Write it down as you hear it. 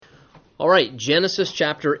All right, Genesis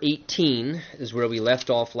chapter 18 is where we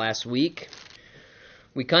left off last week.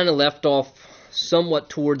 We kind of left off somewhat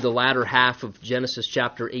toward the latter half of Genesis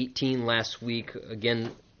chapter 18 last week.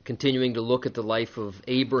 Again, continuing to look at the life of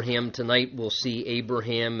Abraham. Tonight we'll see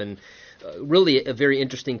Abraham and really a very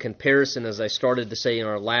interesting comparison, as I started to say in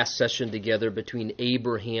our last session together, between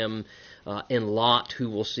Abraham and Lot,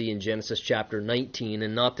 who we'll see in Genesis chapter 19.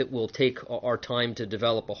 And not that we'll take our time to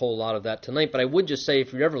develop a whole lot of that tonight, but I would just say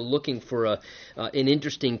if you're ever looking for an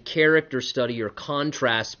interesting character study or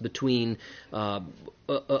contrast between a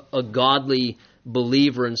godly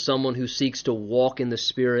believer and someone who seeks to walk in the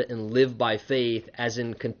Spirit and live by faith, as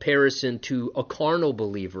in comparison to a carnal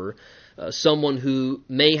believer, someone who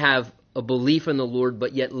may have a belief in the Lord,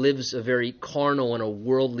 but yet lives a very carnal and a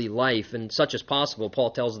worldly life, and such as possible.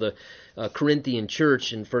 Paul tells the Corinthian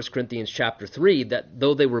church in 1 Corinthians chapter 3 that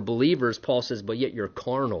though they were believers, Paul says, but yet you're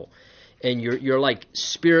carnal, and you're like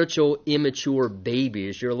spiritual, immature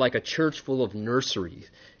babies. You're like a church full of nursery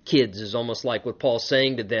kids, is almost like what Paul's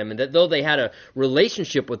saying to them, and that though they had a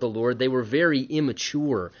relationship with the Lord, they were very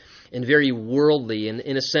immature and very worldly, and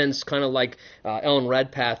in a sense, kind of like Ellen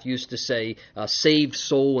Redpath used to say, saved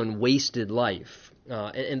soul and wasted life.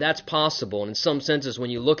 And that's possible. And in some senses, when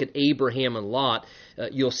you look at Abraham and Lot,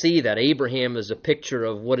 you'll see that Abraham is a picture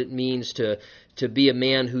of what it means to be a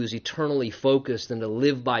man who's eternally focused and to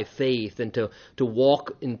live by faith and to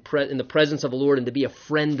walk in the presence of the Lord and to be a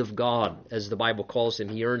friend of God, as the Bible calls him.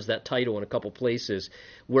 He earns that title in a couple places.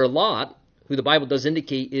 Where Lot, who the Bible does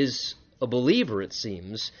indicate is a believer, it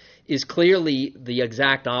seems, is clearly the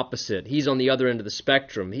exact opposite. He's on the other end of the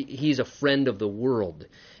spectrum. He's a friend of the world,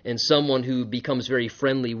 and someone who becomes very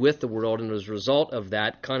friendly with the world, and as a result of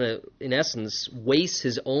that, kind of, in essence, wastes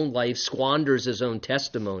his own life, squanders his own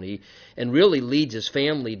testimony, and really leads his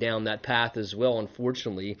family down that path as well,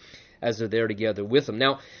 unfortunately, as they're there together with him.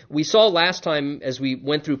 Now, we saw last time, as we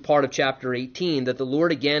went through part of chapter 18, that the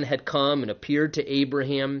Lord again had come and appeared to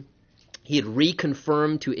Abraham. He had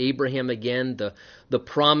reconfirmed to Abraham again the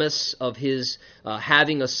promise of his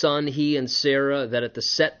having a son, he and Sarah, that at the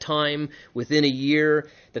set time, within a year,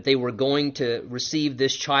 that they were going to receive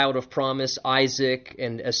this child of promise, Isaac.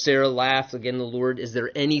 And as Sarah laughed, again, the Lord, is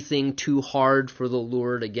there anything too hard for the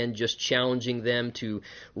Lord? Again, just challenging them to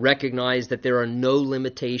recognize that there are no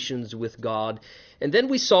limitations with God. And then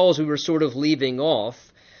we saw, as we were sort of leaving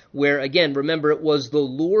off, where, again, remember, it was the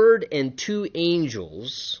Lord and two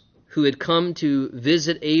angels who had come to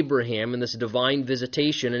visit Abraham in this divine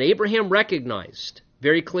visitation. And Abraham recognized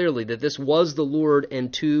very clearly that this was the Lord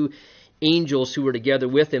and two angels who were together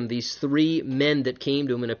with him, these three men that came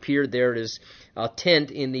to him and appeared there at his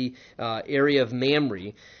tent in the area of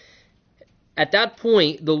Mamre. At that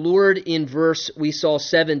point, the Lord, in verse we saw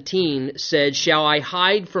 17, said, "Shall I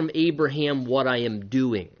hide from Abraham what I am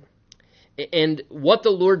doing?" And what the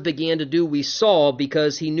Lord began to do, we saw,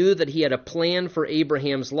 because he knew that he had a plan for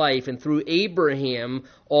Abraham's life, and through Abraham,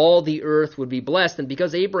 all the earth would be blessed. And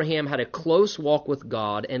because Abraham had a close walk with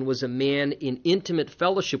God and was a man in intimate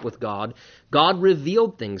fellowship with God, God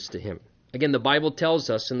revealed things to him. Again, the Bible tells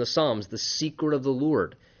us in the Psalms, the secret of the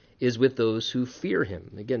Lord is with those who fear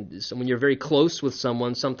him. Again, when you're very close with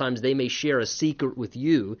someone, sometimes they may share a secret with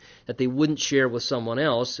you that they wouldn't share with someone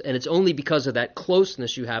else, and it's only because of that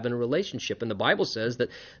closeness you have in a relationship. And the Bible says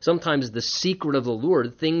that sometimes the secret of the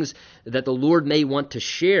Lord, things that the Lord may want to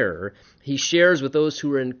share, he shares with those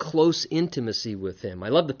who are in close intimacy with him. I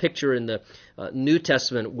love the picture in the New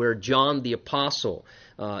Testament where John the Apostle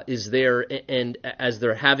is there, and as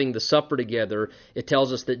they're having the supper together, it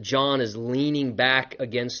tells us that John is leaning back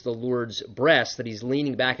against the Lord's breast, that he's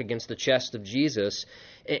leaning back against the chest of Jesus,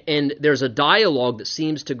 and there's a dialogue that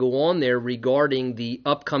seems to go on there regarding the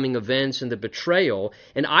upcoming events and the betrayal,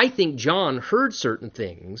 and I think John heard certain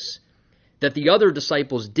things that the other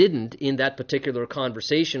disciples didn't in that particular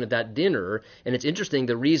conversation at that dinner. And it's interesting,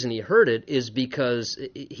 the reason he heard it is because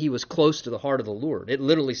he was close to the heart of the Lord. It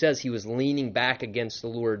literally says he was leaning back against the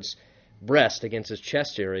Lord's breast, against his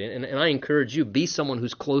chest area. And I encourage you, be someone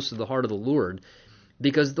who's close to the heart of the Lord,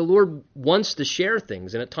 because the Lord wants to share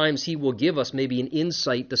things, and at times he will give us maybe an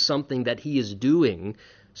insight to something that he is doing,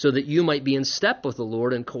 so that you might be in step with the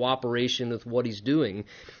Lord in cooperation with what he's doing.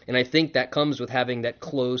 And I think that comes with having that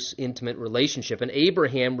close, intimate relationship. And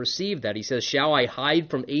Abraham received that. He says, "Shall I hide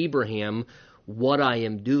from Abraham what I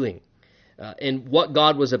am doing?" And what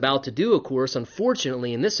God was about to do, of course,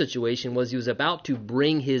 unfortunately, in this situation, was he was about to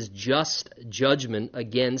bring his just judgment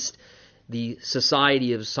against the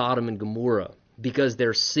society of Sodom and Gomorrah, because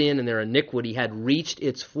their sin and their iniquity had reached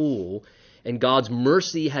its full, and God's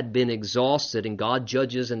mercy had been exhausted, and God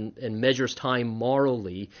judges and measures time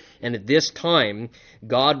morally. And at this time,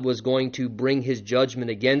 God was going to bring his judgment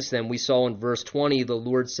against them. We saw in verse 20, the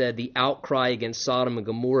Lord said, the outcry against Sodom and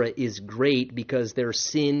Gomorrah is great because their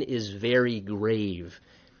sin is very grave.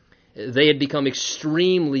 They had become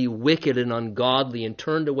extremely wicked and ungodly and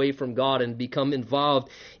turned away from God and become involved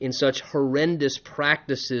in such horrendous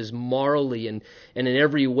practices morally and in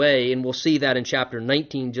every way. And we'll see that in chapter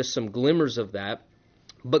 19, just some glimmers of that.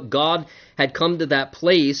 But God had come to that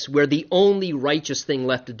place where the only righteous thing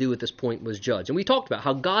left to do at this point was judge. And we talked about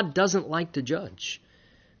how God doesn't like to judge.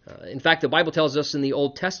 In fact, the Bible tells us in the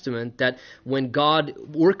Old Testament that when God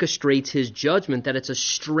orchestrates his judgment, that it's a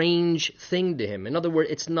strange thing to him. In other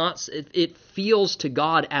words, it feels to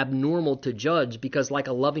God abnormal to judge because, like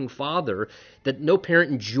a loving father, that no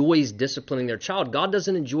parent enjoys disciplining their child. God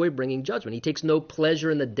doesn't enjoy bringing judgment. He takes no pleasure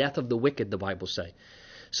in the death of the wicked, the Bible says.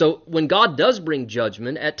 So when God does bring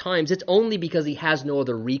judgment, at times it's only because he has no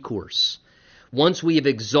other recourse. Once we have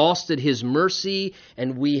exhausted his mercy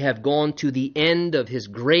and we have gone to the end of his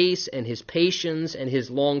grace and his patience and his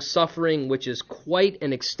long-suffering, which is quite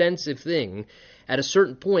an extensive thing, at a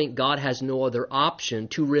certain point, God has no other option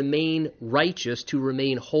to remain righteous, to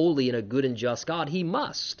remain holy and a good and just God. He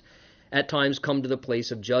must at times come to the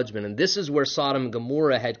place of judgment. And this is where Sodom and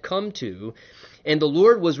Gomorrah had come to. And the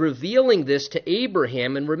Lord was revealing this to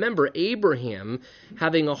Abraham. And remember, Abraham,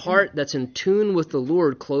 having a heart that's in tune with the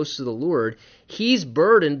Lord, close to the Lord, he's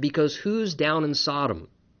burdened because who's down in Sodom?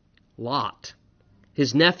 Lot.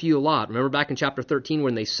 His nephew Lot. Remember back in chapter 13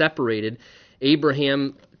 when they separated,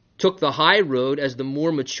 Abraham took the high road as the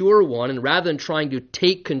more mature one, and rather than trying to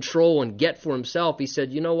take control and get for himself, he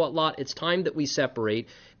said, you know what, Lot, it's time that we separate.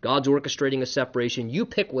 God's orchestrating a separation. You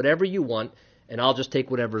pick whatever you want, and I'll just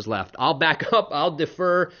take whatever's left. I'll back up, I'll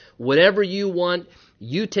defer, whatever you want,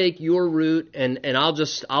 you take your route, and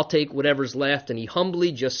I'll take whatever's left. And he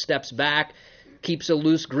humbly just steps back, keeps a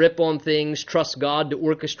loose grip on things, trusts God to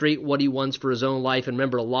orchestrate what he wants for his own life. And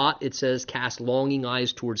remember, Lot, it says, cast longing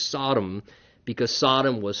eyes towards Sodom, because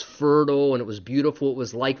Sodom was fertile and it was beautiful. It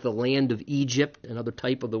was like the land of Egypt, another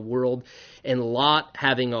type of the world. And Lot,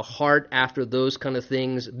 having a heart after those kind of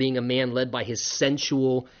things, being a man led by his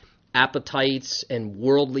sensual appetites and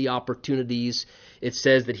worldly opportunities, it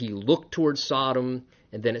says that he looked towards Sodom,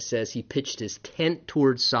 and then it says he pitched his tent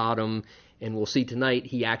towards Sodom. And we'll see tonight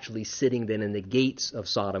he actually sitting then in the gates of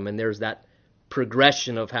Sodom. And there's that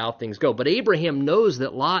progression of how things go. But Abraham knows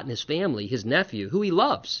that Lot and his family, his nephew, who he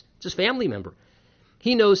loves, it's his family member.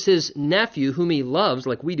 He knows his nephew, whom he loves,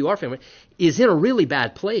 like we do our family, is in a really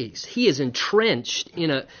bad place. He is entrenched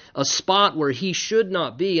in a spot where he should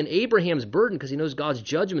not be. And Abraham's burdened because he knows God's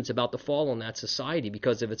judgment's about to fall on that society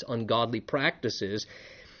because of its ungodly practices.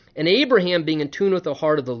 And Abraham, being in tune with the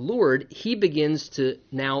heart of the Lord, he begins to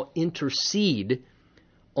now intercede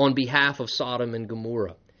on behalf of Sodom and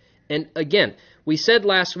Gomorrah. And again, we said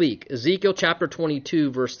last week, Ezekiel chapter 22,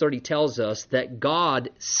 verse 30 tells us that God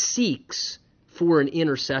seeks for an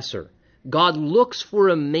intercessor. God looks for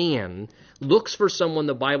a man, looks for someone,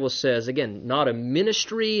 the Bible says, again, not a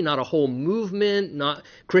ministry, not a whole movement, not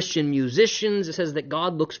Christian musicians. It says that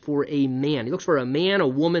God looks for a man. He looks for a man, a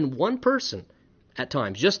woman, one person at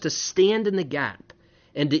times, just to stand in the gap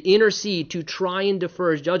and to intercede, to try and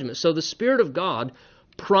defer his judgment. So the Spirit of God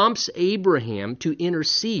prompts Abraham to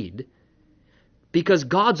intercede because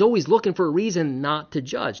God's always looking for a reason not to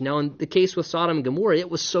judge. Now, in the case with Sodom and Gomorrah,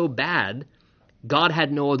 it was so bad, God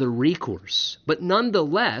had no other recourse. But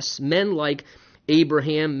nonetheless, men like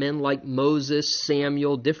Abraham, men like Moses,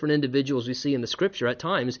 Samuel, different individuals we see in the Scripture at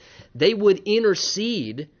times, they would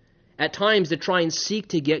intercede at times to try and seek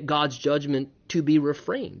to get God's judgment to be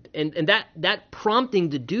refrained. And that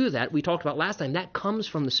prompting to do that, we talked about last time, that comes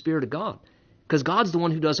from the Spirit of God. Because God's the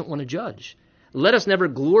one who doesn't want to judge. Let us never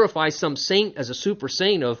glorify some saint as a super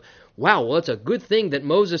saint of, wow, well, it's a good thing that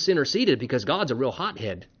Moses interceded because God's a real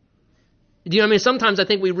hothead. Do you know what I mean? Sometimes I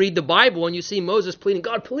think we read the Bible and you see Moses pleading,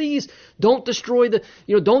 God, please don't destroy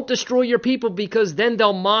don't destroy your people because then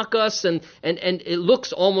they'll mock us. And it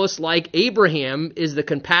looks almost like Abraham is the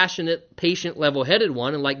compassionate, patient, level-headed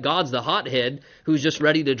one, and like God's the hothead who's just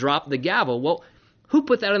ready to drop the gavel. Well, who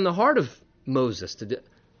put that in the heart of Moses to do?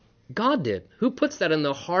 God did. Who puts that in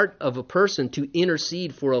the heart of a person to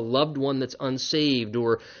intercede for a loved one that's unsaved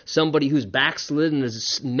or somebody who's backslidden and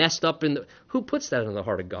is messed up who puts that in the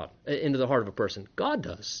heart of God, into the heart of a person? God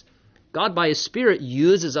does. God, by his Spirit,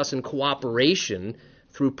 uses us in cooperation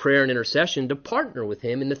through prayer and intercession to partner with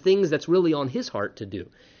him in the things that's really on his heart to do.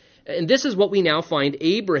 And this is what we now find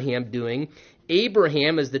Abraham doing.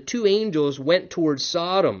 Abraham, as the two angels went towards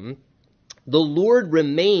Sodom, The Lord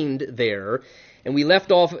remained there, and we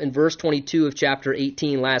left off in verse 22 of chapter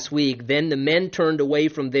 18 last week. Then the men turned away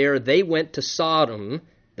from there. They went to Sodom.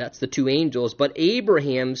 That's the two angels. But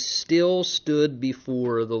Abraham still stood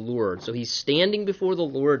before the Lord. So he's standing before the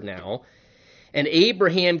Lord now. And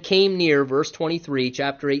Abraham came near, verse 23,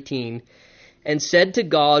 chapter 18, and said to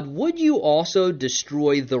God, "Would you also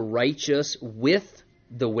destroy the righteous with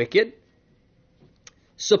the wicked?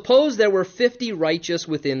 Suppose there were 50 righteous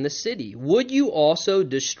within the city. Would you also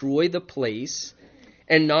destroy the place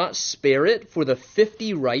and not spare it for the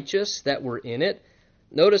 50 righteous that were in it?"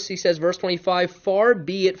 Notice he says, verse 25, "Far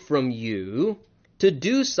be it from you to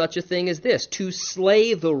do such a thing as this, to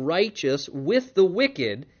slay the righteous with the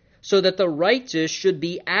wicked, so that the righteous should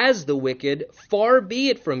be as the wicked. Far be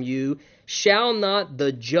it from you. Shall not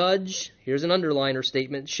the judge," here's an underliner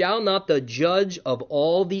statement, "shall not the judge of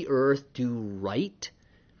all the earth do right?"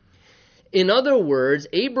 In other words,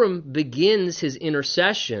 Abram begins his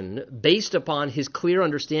intercession based upon his clear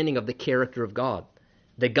understanding of the character of God,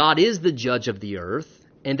 that God is the judge of the earth,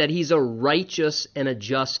 and that he's a righteous and a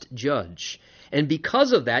just judge. And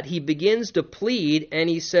because of that, he begins to plead, and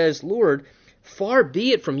he says, "Lord, far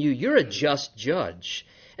be it from you. You're a just judge.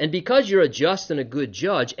 And because you're a just and a good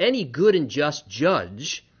judge, any good and just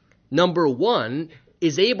judge, number one,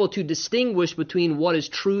 is able to distinguish between what is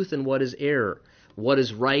truth and what is error, what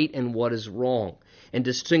is right and what is wrong, and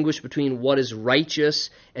distinguish between what is righteous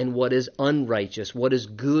and what is unrighteous, what is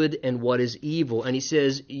good and what is evil." And he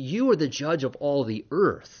says, you are the judge of all the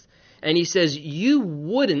earth. And he says, you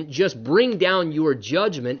wouldn't just bring down your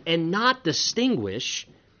judgment and not distinguish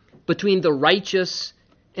between the righteous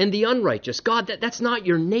and the unrighteous. God, that's not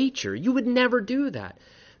your nature. You would never do that.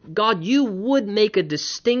 God, you would make a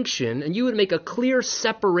distinction and you would make a clear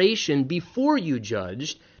separation before you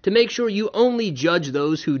judged to make sure you only judge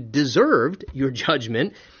those who deserved your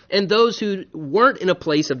judgment, and those who weren't in a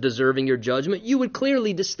place of deserving your judgment, you would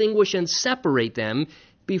clearly distinguish and separate them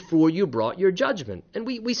before you brought your judgment. And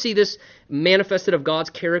we see this manifested of God's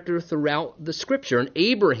character throughout the Scripture. And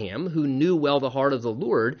Abraham, who knew well the heart of the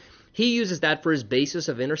Lord, he uses that for his basis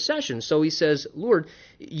of intercession. So he says, Lord,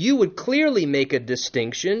 you would clearly make a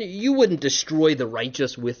distinction. You wouldn't destroy the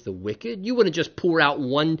righteous with the wicked. You wouldn't just pour out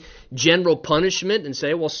one general punishment and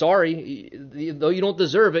say, well, sorry, though you don't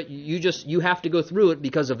deserve it, you have to go through it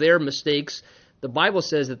because of their mistakes. The Bible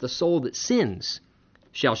says that the soul that sins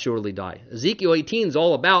shall surely die. Ezekiel 18 is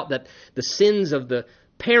all about that the sins of the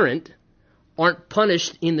parent aren't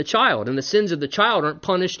punished in the child, and the sins of the child aren't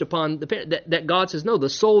punished upon the parent. That God says, no, the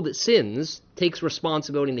soul that sins takes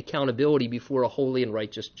responsibility and accountability before a holy and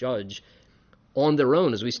righteous judge on their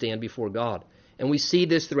own as we stand before God. And we see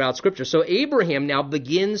this throughout Scripture. So Abraham now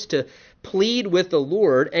begins to plead with the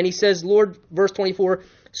Lord, and he says, Lord, verse 24,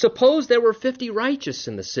 suppose there were 50 righteous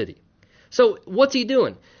in the city. So what's he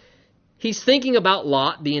doing? He's thinking about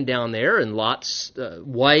Lot being down there, and Lot's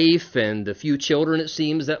wife and the few children, it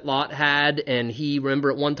seems, that Lot had. And he,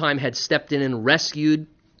 remember, at one time had stepped in and rescued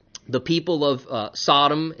the people of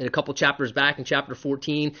Sodom in a couple chapters back in chapter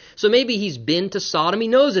 14. So maybe he's been to Sodom. He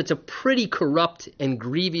knows it's a pretty corrupt and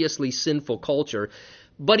grievously sinful culture.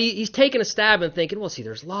 But he's taking a stab and thinking, well, see,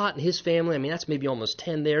 there's Lot and his family. I mean, that's maybe almost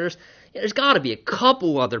 10 there. There's got to be a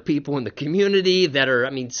couple other people in the community that are,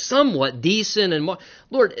 somewhat decent. And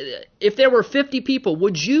Lord, if there were 50 people,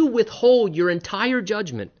 would you withhold your entire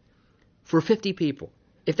judgment for 50 people?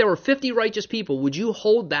 If there were 50 righteous people, would you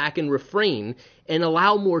hold back and refrain and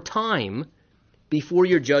allow more time before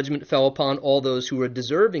your judgment fell upon all those who are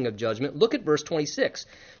deserving of judgment? Look at verse 26.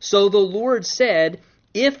 So the Lord said,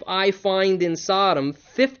 if I find in Sodom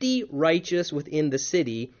 50 righteous within the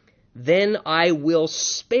city, then I will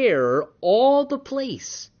spare all the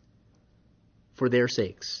place for their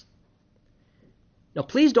sakes. Now,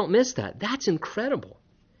 please don't miss that. That's incredible.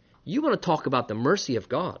 You want to talk about the mercy of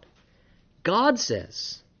God. God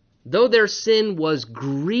says, though their sin was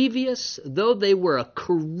grievous, though they were a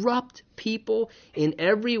corrupt people in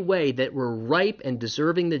every way that were ripe and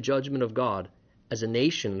deserving the judgment of God as a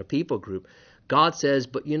nation and a people group, God says,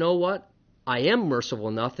 but you know what? I am merciful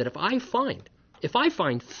enough that if I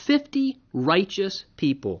find 50 righteous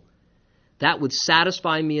people, that would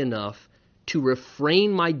satisfy me enough to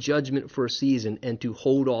refrain my judgment for a season and to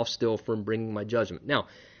hold off still from bringing my judgment. Now,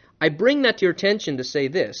 I bring that to your attention to say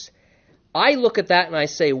this. I look at that and I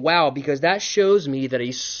say, wow, because that shows me that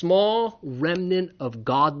a small remnant of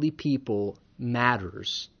godly people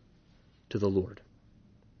matters to the Lord.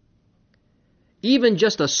 Even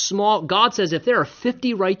just a small, God says, if there are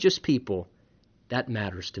 50 righteous people, that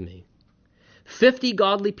matters to me. 50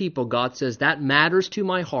 godly people, God says, that matters to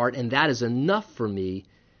my heart, and that is enough for me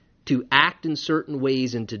to act in certain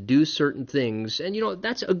ways and to do certain things. And,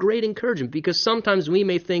 that's a great encouragement, because sometimes we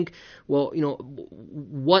may think, well,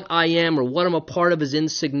 what I am or what I'm a part of is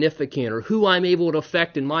insignificant, or who I'm able to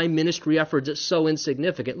affect in my ministry efforts is so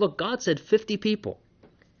insignificant. Look, God said 50 people.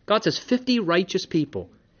 God says 50 righteous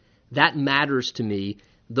people. That matters to me.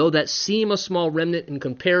 Though that seem a small remnant in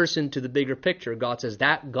comparison to the bigger picture, God says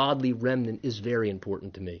that godly remnant is very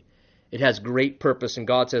important to me. It has great purpose, and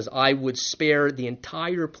God says, I would spare the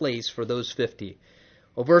entire place for those 50.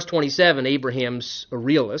 Well, verse 27, Abraham's a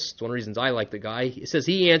realist. It's one of the reasons I like the guy. It says,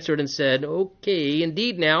 he answered and said, okay,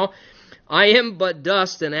 indeed now, I am but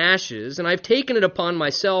dust and ashes, and I've taken it upon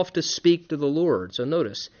myself to speak to the Lord. So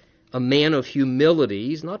notice, a man of humility.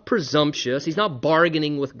 He's not presumptuous. He's not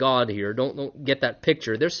bargaining with God here. Don't get that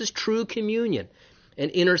picture. This is true communion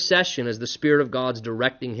and intercession as the Spirit of God's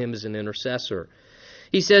directing him as an intercessor.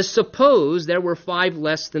 He says, suppose there were 5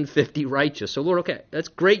 less than 50 righteous. So Lord, okay, that's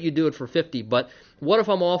great you do it for 50, but what if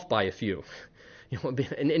I'm off by a few?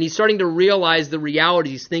 And he's starting to realize the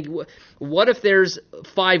reality. He's thinking, what if there's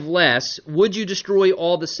 5 less? Would you destroy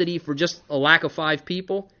all the city for just a lack of 5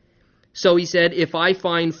 people? So he said, if I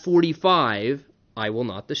find 45, I will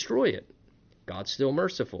not destroy it. God's still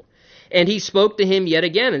merciful. And he spoke to him yet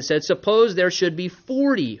again and said, suppose there should be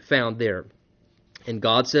 40 found there. And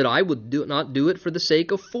God said, I would not do it for the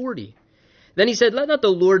sake of 40. Then he said, let not the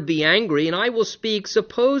Lord be angry, and I will speak.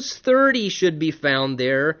 Suppose 30 should be found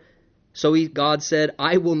there. So God said,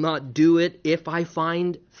 I will not do it if I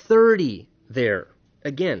find 30 there.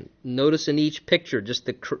 Again, notice in each picture just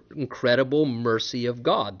the incredible mercy of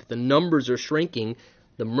God. The numbers are shrinking.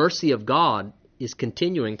 The mercy of God is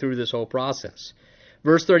continuing through this whole process.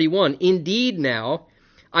 Verse 31, indeed now,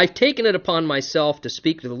 I've taken it upon myself to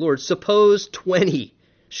speak to the Lord. Suppose 20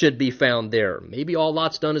 should be found there. Maybe all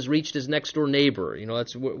Lot's done is reached his next door neighbor.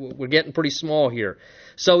 We're getting pretty small here.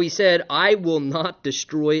 So he said, I will not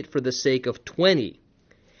destroy it for the sake of 20.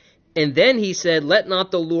 And then he said, let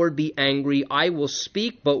not the Lord be angry. I will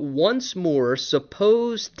speak, but once more,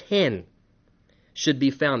 suppose 10 should be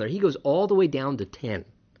found there. He goes all the way down to 10.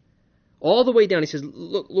 All the way down. He says,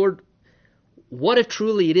 look, Lord, what if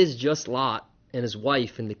truly it is just Lot and his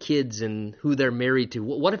wife and the kids and who they're married to?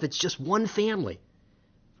 What if it's just one family?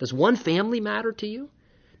 Does one family matter to you?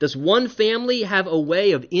 Does one family have a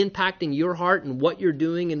way of impacting your heart and what you're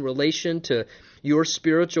doing in relation to your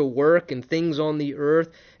spiritual work and things on the earth?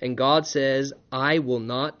 And God says, I will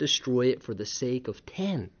not destroy it for the sake of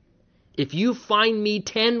 10. If you find me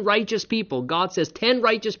 10 righteous people, God says 10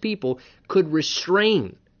 righteous people could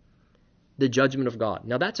restrain the judgment of God.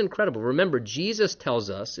 Now that's incredible. Remember, Jesus tells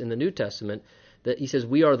us in the New Testament that he says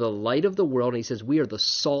we are the light of the world, and he says we are the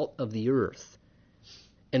salt of the earth.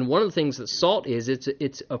 And one of the things that salt is,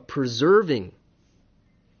 it's a preserving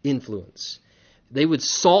influence. They would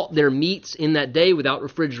salt their meats in that day without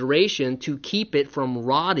refrigeration to keep it from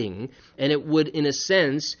rotting, and it would, in a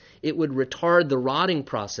sense, it would retard the rotting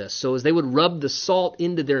process. So as they would rub the salt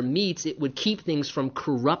into their meats, it would keep things from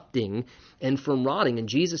corrupting and from rotting. And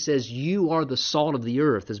Jesus says, you are the salt of the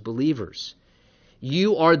earth as believers.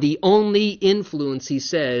 You are the only influence, he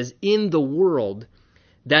says, in the world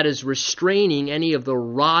that is restraining any of the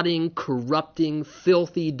rotting, corrupting,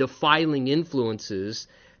 filthy, defiling influences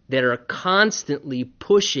that are constantly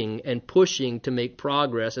pushing and pushing to make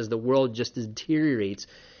progress as the world just deteriorates,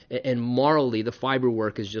 and morally the fiber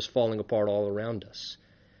work is just falling apart all around us.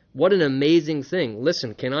 What an amazing thing.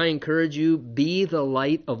 Listen, can I encourage you? Be the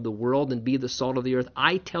light of the world and be the salt of the earth.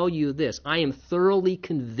 I tell you this, I am thoroughly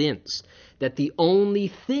convinced that the only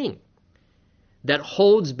thing that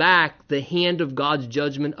holds back the hand of God's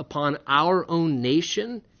judgment upon our own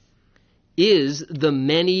nation is the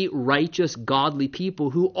many righteous, godly people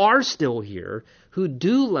who are still here, who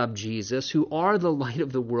do love Jesus, who are the light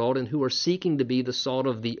of the world, and who are seeking to be the salt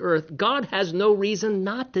of the earth. God has no reason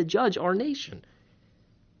not to judge our nation.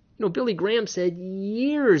 Billy Graham said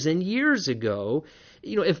years and years ago,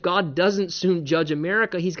 if God doesn't soon judge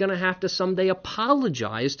America, he's going to have to someday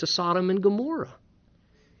apologize to Sodom and Gomorrah.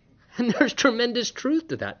 And there's tremendous truth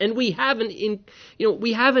to that. And we haven't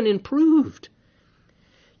improved.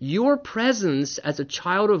 Your presence as a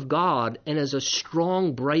child of God and as a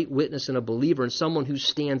strong, bright witness and a believer and someone who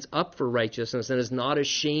stands up for righteousness and is not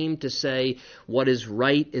ashamed to say what is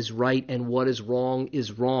right and what is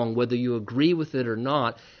wrong, whether you agree with it or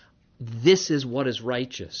not, this is what is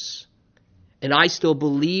righteous. And I still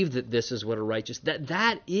believe that this is what is righteous.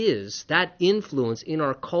 That influence in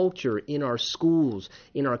our culture, in our schools,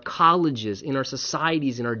 in our colleges, in our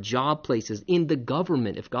societies, in our job places, in the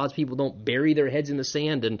government. If God's people don't bury their heads in the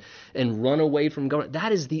sand and run away from government,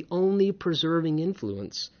 that is the only preserving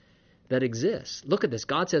influence that exists. Look at this.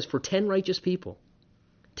 God says, for 10 righteous people,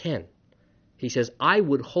 10. He says, I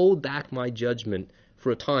would hold back my judgment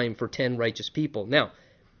for a time for 10 righteous people. Now,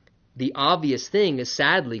 the obvious thing is,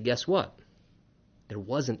 sadly, guess what? There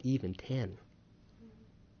wasn't even 10.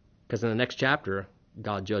 Because in the next chapter,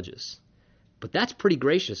 God judges. But that's pretty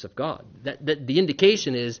gracious of God. That the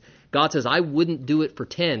indication is, God says, I wouldn't do it for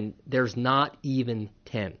 10. There's not even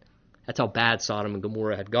 10. That's how bad Sodom and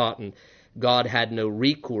Gomorrah had gotten. God had no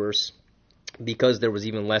recourse because there was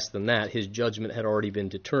even less than that. His judgment had already been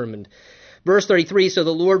determined. Verse 33, so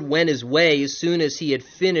the Lord went his way as soon as he had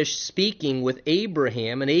finished speaking with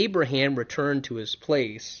Abraham, and Abraham returned to his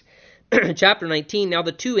place. Chapter 19, now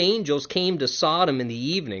the two angels came to Sodom in the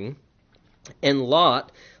evening, and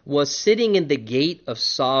Lot was sitting in the gate of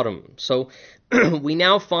Sodom. So we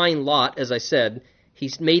now find Lot, as I said,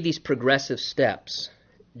 he's made these progressive steps.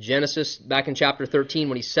 Genesis, back in chapter 13,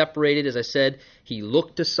 when he separated, as I said, he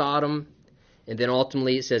looked to Sodom, and then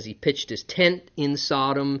ultimately it says he pitched his tent in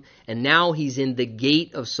Sodom, and now he's in the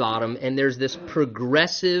gate of Sodom, and there's this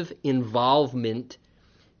progressive involvement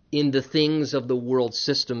in the things of the world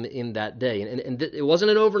system in that day. And it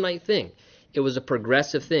wasn't an overnight thing. It was a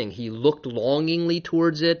progressive thing. He looked longingly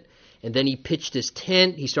towards it, and then he pitched his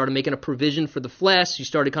tent. He started making a provision for the flesh. He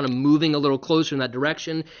started kind of moving a little closer in that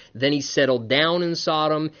direction. Then he settled down in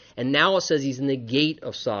Sodom, and now it says he's in the gate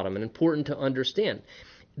of Sodom. And important to understand,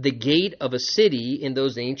 the gate of a city in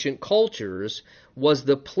those ancient cultures was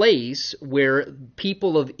the place where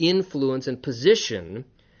people of influence and position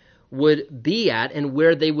would be at and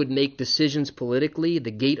where they would make decisions politically. The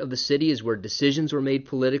gate of the city is where decisions were made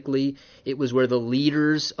politically. It was where the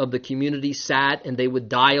leaders of the community sat and they would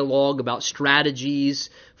dialogue about strategies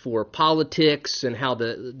for politics and how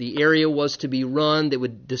the area was to be run. They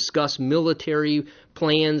would discuss military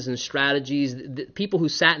plans and strategies. The people who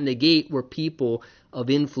sat in the gate were people of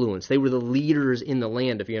influence. They were the leaders in the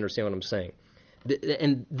land, if you understand what I'm saying.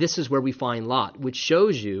 And this is where we find Lot, which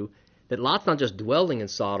shows you that Lot's not just dwelling in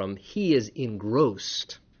Sodom, he is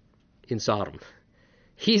engrossed in Sodom.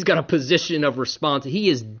 He's got a position of response. He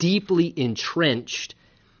is deeply entrenched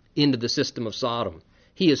into the system of Sodom.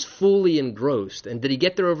 He is fully engrossed. And did he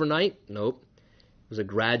get there overnight? Nope. It was a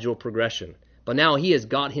gradual progression. But now he has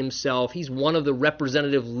got himself, he's one of the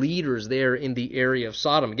representative leaders there in the area of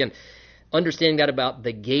Sodom. Again, understanding that about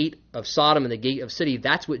the gate of Sodom and the gate of city,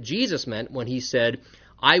 that's what Jesus meant when he said,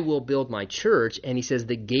 I will build my church, and he says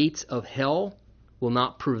the gates of hell will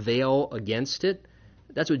not prevail against it.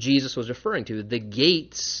 That's what Jesus was referring to. The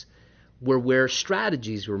gates were where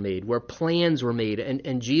strategies were made, where plans were made.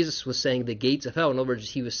 And Jesus was saying the gates of hell. In other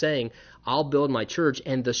words, he was saying, I'll build my church,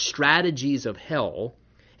 and the strategies of hell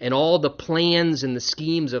and all the plans and the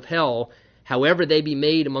schemes of hell, however they be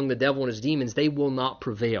made among the devil and his demons, they will not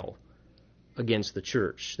prevail against the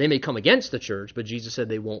church. They may come against the church, but Jesus said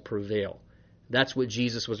they won't prevail. That's what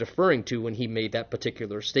Jesus was referring to when he made that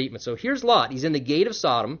particular statement. So here's Lot. He's in the gate of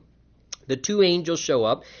Sodom. The two angels show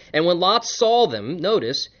up. And when Lot saw them,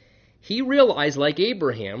 notice, he realized, like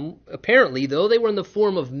Abraham, apparently, though they were in the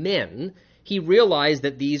form of men, he realized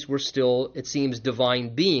that these were still, it seems,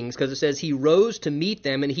 divine beings, because it says he rose to meet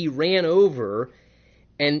them and he ran over,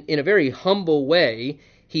 and in a very humble way,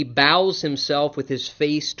 he bows himself with his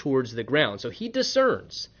face towards the ground. So he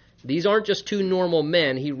discerns. These aren't just two normal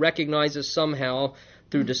men. He recognizes somehow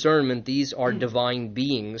through discernment these are divine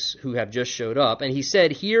beings who have just showed up. And he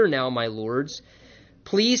said, Hear now, my lords,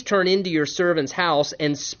 please turn into your servant's house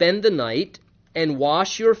and spend the night and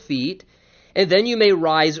wash your feet, and then you may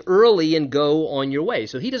rise early and go on your way.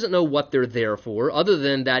 So he doesn't know what they're there for, other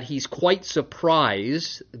than that he's quite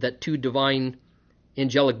surprised that two divine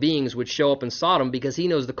angelic beings would show up in Sodom, because he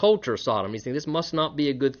knows the culture of Sodom. He's thinking, this must not be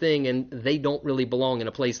a good thing, and they don't really belong in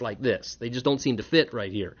a place like this. They just don't seem to fit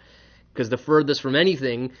right here. Because the furthest from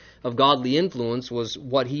anything of godly influence was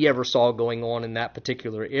what he ever saw going on in that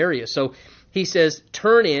particular area. So he says,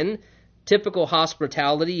 turn in, typical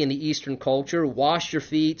hospitality in the Eastern culture, wash your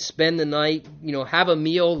feet, spend the night, have a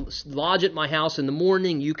meal, lodge at my house in the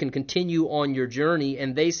morning, you can continue on your journey.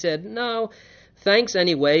 And they said, no, thanks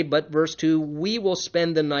anyway, but verse 2, we will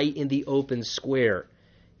spend the night in the open square,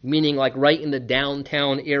 meaning like right in the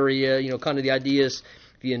downtown area. Kind of the idea is,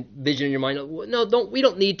 if you envision in your mind, no, we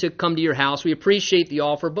don't need to come to your house. We appreciate the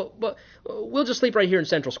offer, but we'll just sleep right here in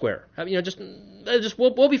Central Square.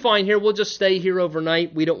 We'll be fine here. We'll just stay here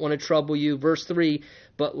overnight. We don't want to trouble you. Verse 3,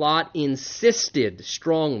 but Lot insisted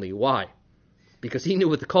strongly. Why? Because he knew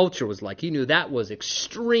what the culture was like. He knew that was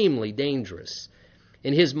extremely dangerous.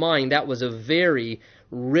 In his mind, that was a very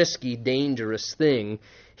risky, dangerous thing.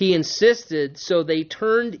 He insisted, so they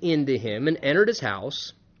turned into him and entered his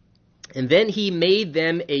house. And then he made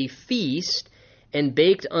them a feast and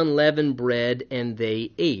baked unleavened bread, and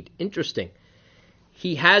they ate. Interesting.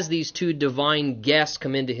 He has these two divine guests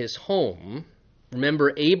come into his home.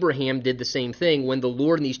 Remember, Abraham did the same thing. When the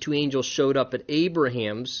Lord and these two angels showed up at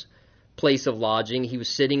Abraham's place of lodging, he was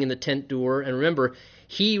sitting in the tent door. And remember,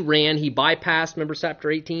 he bypassed, remember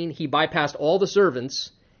chapter 18? He bypassed all the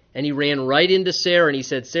servants, and he ran right into Sarah, and he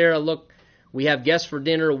said, Sarah, look, we have guests for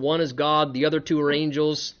dinner. One is God, the other two are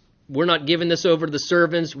angels. We're not giving this over to the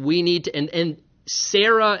servants. We need to, and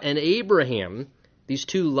Sarah and Abraham, these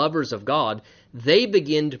two lovers of God, they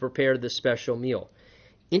begin to prepare this special meal.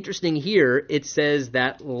 Interesting here, it says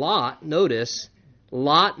that Lot, notice,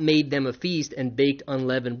 Lot made them a feast and baked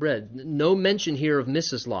unleavened bread. No mention here of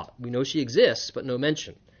Mrs. Lot. We know she exists, but no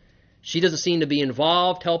mention. She doesn't seem to be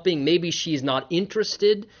involved, helping. Maybe she's not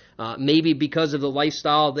interested. Maybe because of the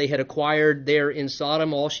lifestyle they had acquired there in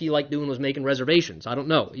Sodom, all she liked doing was making reservations. I don't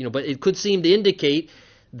know. But it could seem to indicate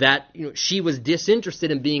that she was disinterested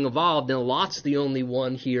in being involved, and Lot's the only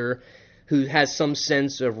one here who has some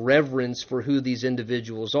sense of reverence for who these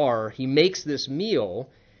individuals are. He makes this meal.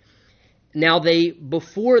 Now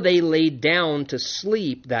before they laid down to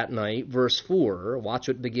sleep that night, verse 4, watch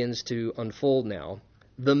what begins to unfold now.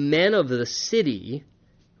 The men of the city,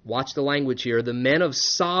 watch the language here, the men of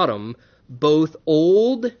Sodom, both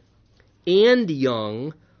old and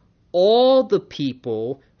young, all the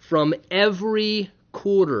people from every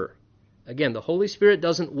quarter. Again, the Holy Spirit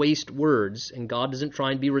doesn't waste words, and God doesn't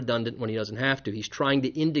try and be redundant when he doesn't have to. He's trying to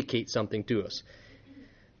indicate something to us.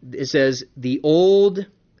 It says, the old,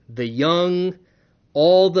 the young,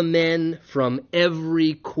 all the men from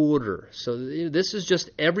every quarter. So this is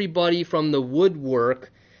just everybody from the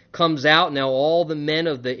woodwork comes out now, all the men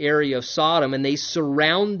of the area of Sodom, and they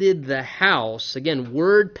surrounded the house. Again,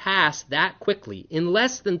 word passed that quickly, in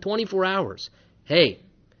less than 24 hours. Hey,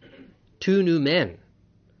 2 new men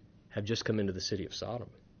have just come into the city of Sodom.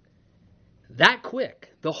 That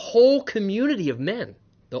quick. The whole community of men,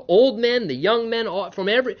 the old men, the young men, from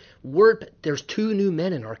every word, there's 2 new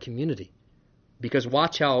men in our community. Because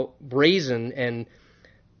watch how brazen and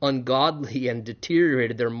ungodly and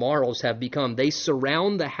deteriorated their morals have become. They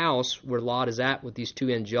surround the house where Lot is at with these 2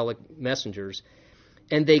 angelic messengers.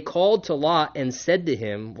 And they called to Lot and said to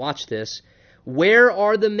him, watch this, where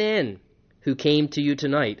are the men who came to you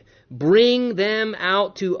tonight? Bring them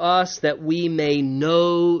out to us that we may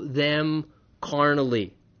know them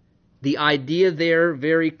carnally. The idea there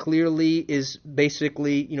very clearly is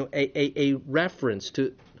basically, a reference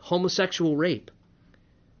to homosexual rape.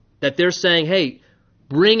 That they're saying, hey,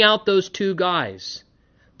 bring out those 2 guys.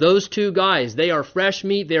 Those 2 guys, they are fresh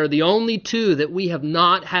meat. They are the only 2 that we have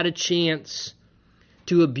not had a chance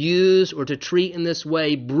to abuse or to treat in this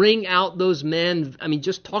way. Bring out those men.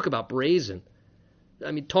 Just talk about brazen.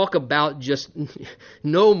 Talk about just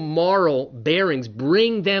no moral bearings.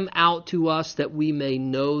 Bring them out to us that we may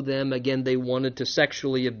know them. Again, they wanted to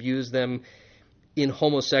sexually abuse them in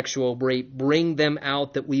homosexual rape. Bring them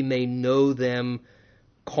out that we may know them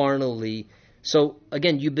carnally. So,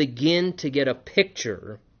 again, you begin to get a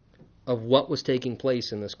picture of what was taking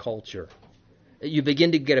place in this culture. You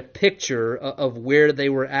begin to get a picture of where they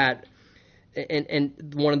were at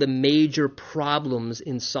and one of the major problems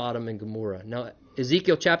in Sodom and Gomorrah. Now,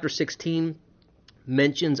 Ezekiel chapter 16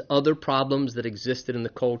 mentions other problems that existed in the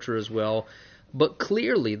culture as well, but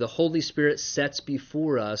clearly the Holy Spirit sets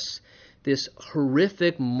before us this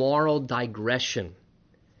horrific moral digression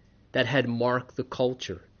that had marked the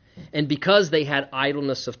culture. And because they had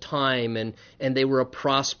idleness of time and they were a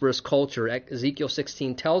prosperous culture, Ezekiel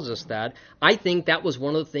 16 tells us that, I think that was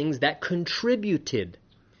one of the things that contributed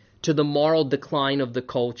to the moral decline of the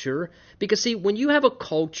culture. Because see, when you have a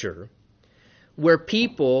culture where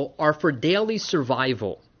people are for daily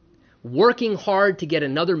survival, working hard to get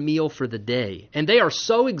another meal for the day, and they are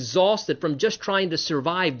so exhausted from just trying to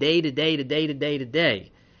survive day to day to day to day to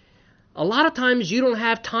day, a lot of times you don't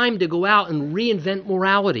have time to go out and reinvent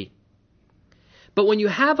morality. But when you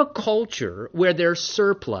have a culture where there's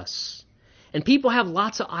surplus, and people have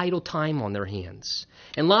lots of idle time on their hands,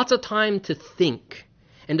 and lots of time to think,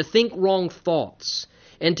 and to think wrong thoughts,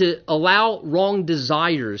 and to allow wrong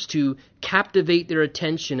desires to captivate their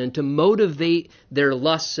attention and to motivate their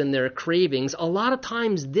lusts and their cravings, a lot of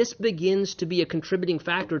times this begins to be a contributing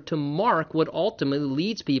factor to mark what ultimately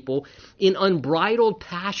leads people in unbridled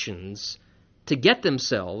passions to get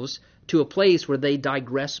themselves to a place where they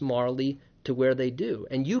digress morally to where they do.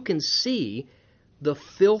 And you can see the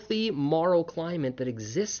filthy moral climate that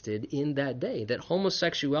existed in that day, that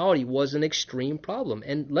homosexuality was an extreme problem.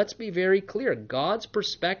 And let's be very clear, God's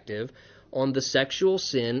perspective on the sexual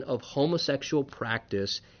sin of homosexual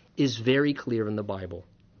practice is very clear in the Bible.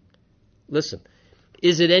 Listen,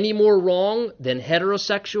 is it any more wrong than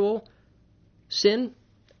heterosexual sin?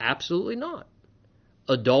 Absolutely not.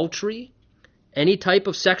 Adultery, any type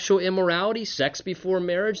of sexual immorality, sex before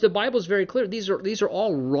marriage, the Bible is very clear. These are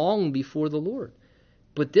all wrong before the Lord.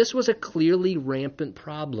 But this was a clearly rampant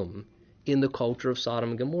problem in the culture of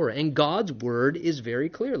Sodom and Gomorrah. And God's word is very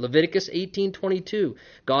clear. Leviticus 18:22,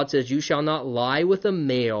 God says, "You shall not lie with a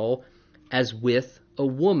male as with a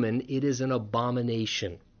woman. It is an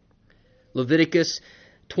abomination." Leviticus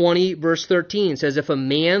 20, verse 13 says, "If a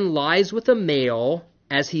man lies with a male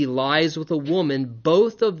as he lies with a woman,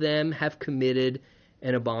 both of them have committed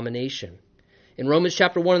an abomination." In Romans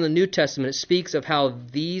chapter 1 in the New Testament, it speaks of how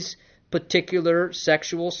these particular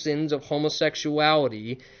sexual sins of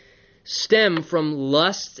homosexuality stem from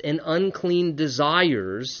lusts and unclean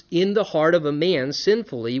desires in the heart of a man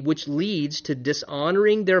sinfully, which leads to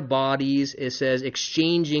dishonoring their bodies, it says,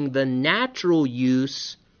 exchanging the natural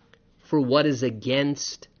use for what is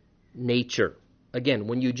against nature. Again,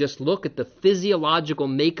 when you just look at the physiological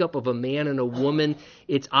makeup of a man and a woman,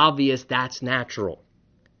 it's obvious that's natural.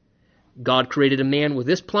 God created a man with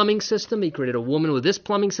this plumbing system. He created a woman with this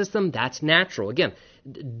plumbing system. That's natural. Again,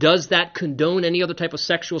 does that condone any other type of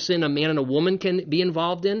sexual sin a man and a woman can be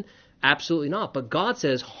involved in? Absolutely not. But God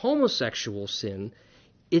says homosexual sin,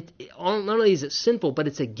 not only is it sinful, but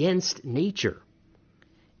it's against nature.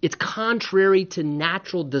 It's contrary to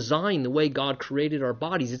natural design, the way God created our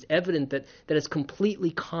bodies. It's evident that it's completely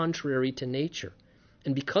contrary to nature.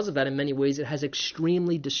 And because of that, in many ways, it has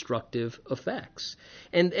extremely destructive effects.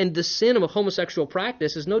 And the sin of a homosexual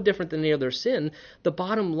practice is no different than any other sin. The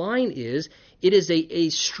bottom line is, it is a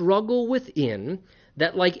struggle within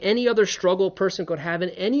that, like any other struggle a person could have in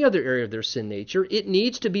any other area of their sin nature, it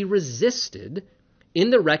needs to be resisted in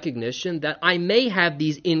the recognition that I may have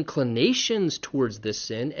these inclinations towards this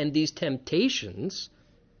sin and these temptations,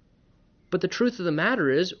 but the truth of the matter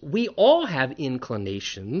is we all have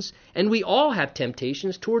inclinations and we all have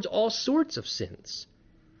temptations towards all sorts of sins.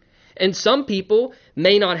 And some people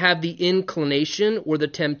may not have the inclination or the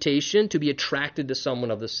temptation to be attracted to someone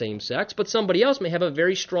of the same sex, but somebody else may have a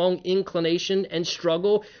very strong inclination and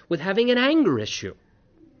struggle with having an anger issue.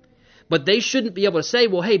 But they shouldn't be able to say,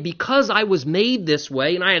 well, hey, because I was made this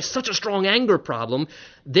way and I had such a strong anger problem,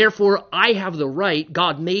 therefore I have the right,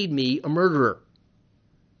 God made me a murderer.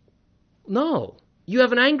 No, you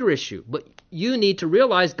have an anger issue, but you need to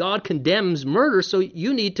realize God condemns murder, so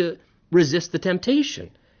you need to resist the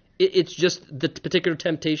temptation. It's just the particular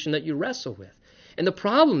temptation that you wrestle with. And the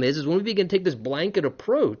problem is when we begin to take this blanket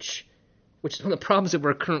approach, which is one of the problems of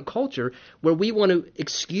our current culture, where we want to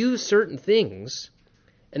excuse certain things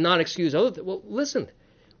and not excuse other things. Well, listen,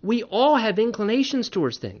 we all have inclinations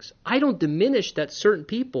towards things. I don't diminish that certain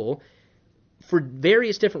people, for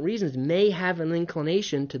various different reasons, may have an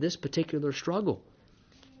inclination to this particular struggle.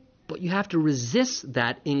 But you have to resist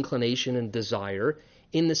that inclination and desire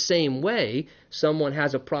in the same way someone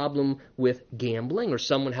has a problem with gambling, or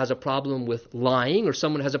someone has a problem with lying, or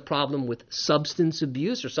someone has a problem with substance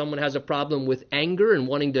abuse, or someone has a problem with anger and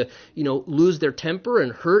wanting to, lose their temper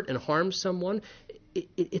and hurt and harm someone.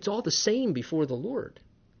 It's all the same before the Lord,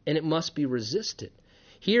 and it must be resisted.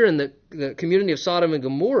 Here in the community of Sodom and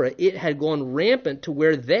Gomorrah, it had gone rampant to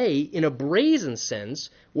where they, in a brazen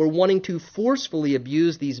sense, were wanting to forcefully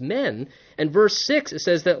abuse these men. And verse 6, it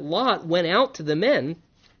says that Lot went out to the men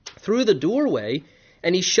through the doorway,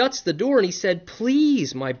 and he shuts the door, and he said,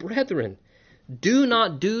 "Please, my brethren, do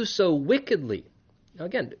not do so wickedly." Now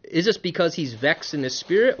again, is this because he's vexed in his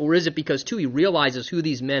spirit, or is it because, too, he realizes who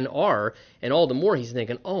these men are, and all the more he's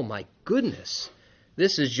thinking, oh my goodness,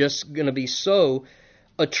 this is just going to be so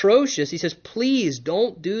atrocious. He says, please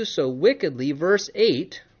don't do so wickedly. Verse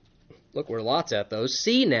 8, look where Lot's at though.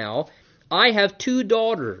 "See now, I have 2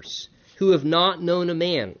 daughters who have not known a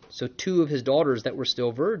man." So 2 of his daughters that were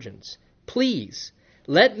still virgins. "Please,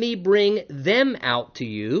 let me bring them out to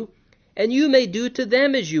you, and you may do to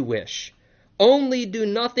them as you wish. Only do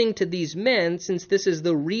nothing to these men, since this is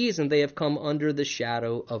the reason they have come under the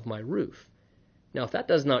shadow of my roof." Now, if that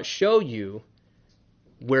does not show you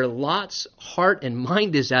where Lot's heart and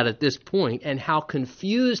mind is at this point, and how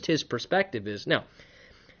confused his perspective is. Now,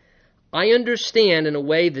 I understand in a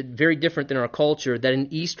way that very different than our culture, that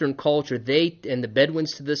in Eastern culture, and the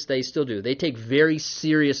Bedouins to this day still do, they take very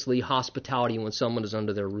seriously hospitality when someone is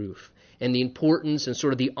under their roof, and the importance and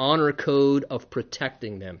sort of the honor code of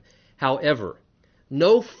protecting them. However,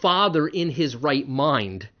 no father in his right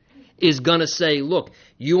mind is going to say, look,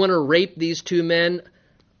 you want to rape these 2 men?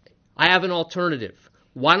 I have an alternative.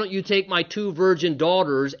 Why don't you take my 2 virgin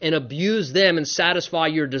daughters and abuse them and satisfy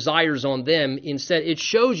your desires on them instead? It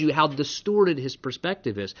shows you how distorted his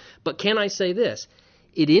perspective is. But can I say this?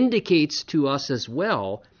 It indicates to us as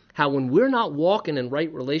well how when we're not walking in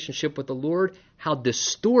right relationship with the Lord, how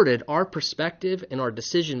distorted our perspective and our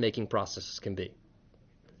decision-making processes can be.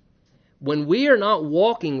 When we are not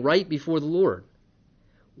walking right before the Lord,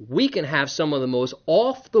 we can have some of the most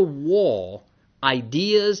off-the-wall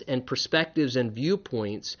ideas and perspectives and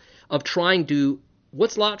viewpoints of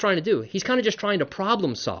what's Lot trying to do? He's kind of just trying to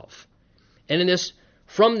problem solve. And in this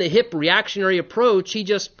from-the-hip reactionary approach,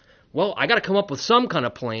 I got to come up with some kind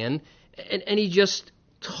of plan, and he just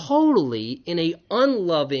totally, in a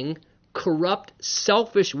unloving, corrupt,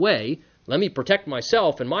 selfish way, let me protect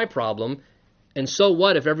myself and my problem, and so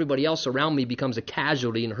what if everybody else around me becomes a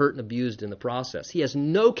casualty and hurt and abused in the process? He has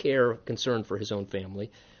no care or concern for his own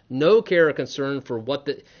family, no care or concern for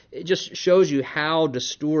it just shows you how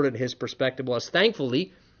distorted his perspective was.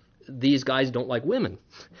 Thankfully, these guys don't like women.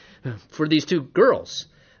 For these 2 girls,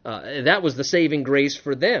 that was the saving grace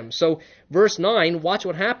for them. So verse 9, watch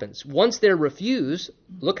what happens. Once they're refused,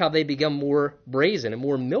 look how they become more brazen and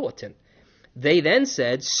more militant. They then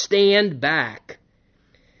said, "Stand back."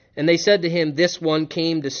 And they said to him, "This one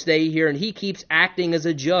came to stay here, and he keeps acting as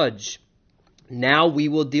a judge. Now we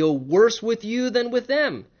will deal worse with you than with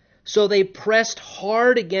them." So they pressed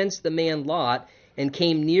hard against the man Lot and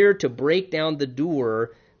came near to break down the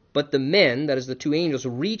door. But the men, that is the 2 angels,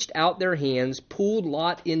 reached out their hands, pulled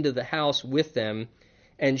Lot into the house with them,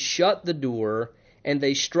 and shut the door. And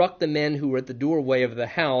they struck the men who were at the doorway of the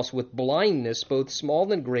house with blindness, both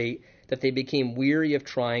small and great, that they became weary of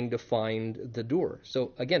trying to find the door.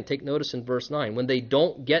 So again, take notice in verse 9. When they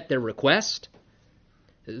don't get their request,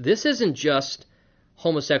 this isn't just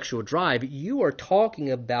homosexual drive. You are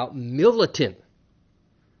talking about militant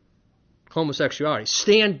homosexuality.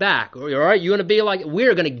 Stand back. All right, you want to be like,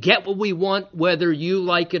 we're going to get what we want, whether you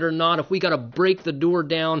like it or not. If we got to break the door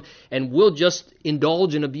down, and we'll just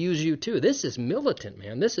indulge and abuse you too. This is militant,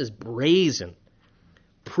 man. This is brazen.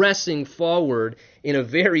 Pressing forward in a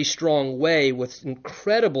very strong way with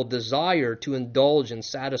incredible desire to indulge and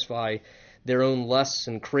satisfy their own lusts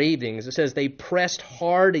and cravings. It says they pressed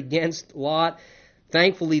hard against Lot.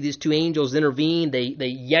 Thankfully, these 2 angels intervene. They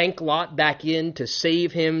yank Lot back in to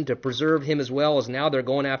save him, to preserve him, as well as now they're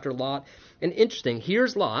going after Lot. And interesting,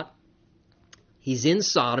 here's Lot. He's in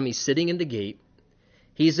Sodom. He's sitting in the gate.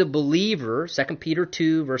 He's a believer. 2 Peter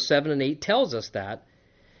 2, verse 7 and 8 tells us that.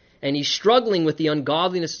 And he's struggling with the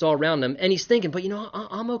ungodliness that's all around him. And he's thinking, but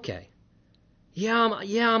I'm okay.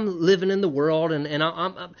 I'm living in the world,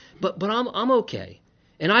 but I'm okay.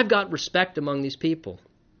 And I've got respect among these people.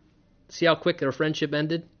 See how quick their friendship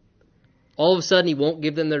ended? All of a sudden, he won't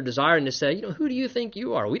give them their desire and to say, who do you think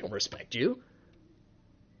you are? We don't respect you.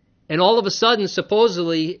 And all of a sudden,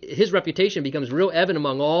 supposedly, his reputation becomes real evident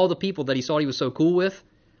among all the people that he thought he was so cool with.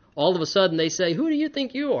 All of a sudden, they say, who do you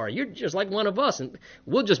think you are? You're just like one of us, and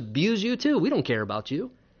we'll just abuse you too. We don't care about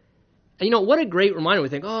you. And what a great reminder. We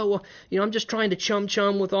think, I'm just trying to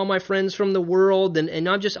chum with all my friends from the world, and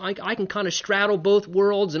I can kind of straddle both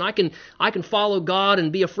worlds, and I can follow God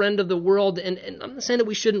and be a friend of the world. And I'm not saying that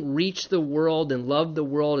we shouldn't reach the world and love the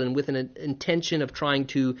world and with an intention of trying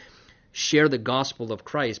to share the gospel of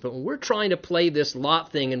Christ. But when we're trying to play this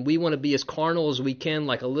Lot thing and we want to be as carnal as we can,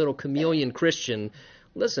 like a little chameleon Christian,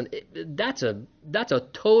 listen, that's a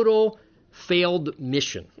total failed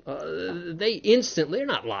mission. They're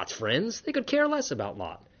not Lot's friends. They could care less about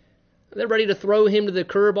Lot. They're ready to throw him to the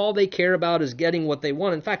curb. All they care about is getting what they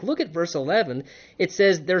want. In fact, look at verse 11. It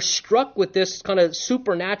says they're struck with this kind of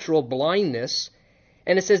supernatural blindness,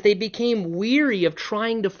 and it says they became weary of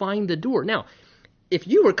trying to find the door. Now, if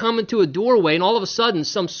you were coming to a doorway and all of a sudden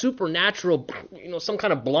some supernatural, some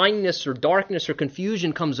kind of blindness or darkness or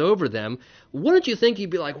confusion comes over them, wouldn't you think you'd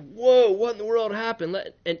be like, whoa, what in the world happened?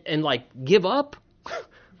 And like give up?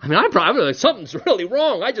 I mean, I'd probably be like, something's really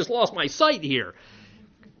wrong. I just lost my sight here.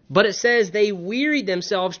 But it says they wearied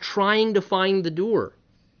themselves trying to find the door.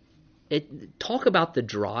 Talk about the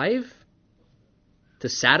drive to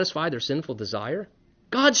satisfy their sinful desire.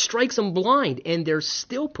 God strikes them blind and they're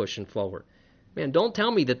still pushing forward. Man, don't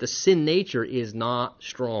tell me that the sin nature is not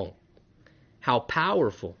strong. How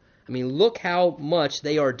powerful. I mean, look how much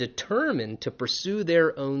they are determined to pursue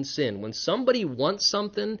their own sin. When somebody wants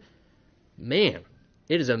something, man,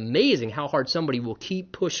 it is amazing how hard somebody will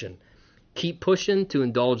keep pushing. Keep pushing to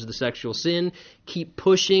indulge the sexual sin. Keep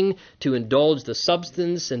pushing to indulge the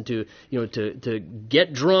substance and to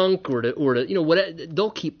get drunk or to they'll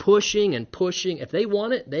keep pushing and pushing. If they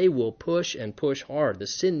want it, they will push and push hard. The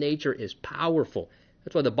sin nature is powerful.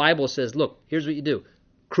 That's why the Bible says, look, here's what you do.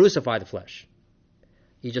 crucify the flesh.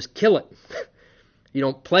 You just kill it. You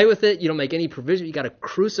don't play with it. You don't make any provision. You got to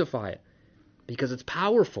crucify it because it's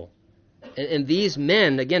powerful. And these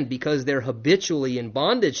men, again, because they're habitually in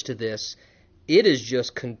bondage to this, it is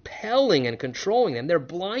just compelling and controlling them. They're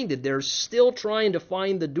blinded. They're still trying to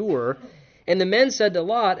find the door. And the men said to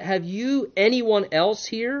Lot, have you anyone else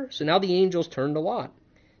here? So now the angels turn to Lot.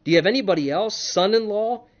 Do you have anybody else,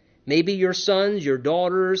 son-in-law? Maybe your sons, your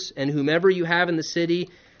daughters, and whomever you have in the city.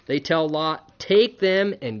 They tell Lot, take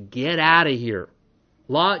them and get out of here.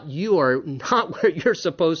 Lot, you are not where you're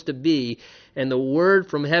supposed to be. And the word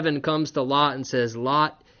from heaven comes to Lot and says,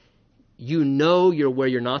 Lot, you know you're where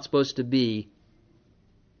you're not supposed to be.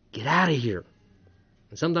 Get out of here.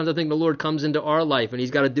 And sometimes I think the Lord comes into our life and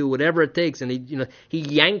he's got to do whatever it takes. And he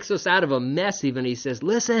yanks us out of a mess even. He says,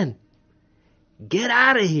 listen, get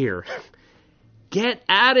out of here. Get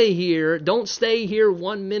out of here. Don't stay here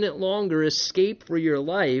 1 minute longer. Escape for your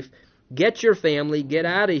life. Get your family. Get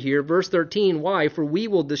out of here. Verse 13, why? For we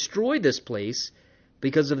will destroy this place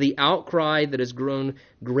because of the outcry that has grown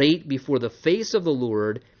great before the face of the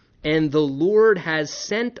Lord. And the Lord has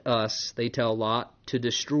sent us, they tell Lot, to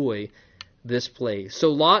destroy this place. So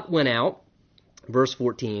Lot went out, verse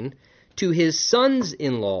 14, to his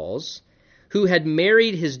sons-in-laws, who had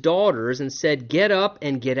married his daughters, and said, get up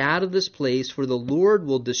and get out of this place, for the Lord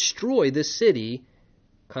will destroy this city.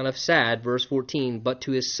 Kind of sad, verse 14, but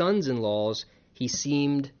to his sons-in-laws he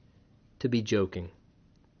seemed to be joking.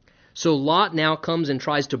 So Lot now comes and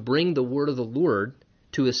tries to bring the word of the Lord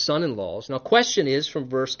to his son-in-laws. Now, question is from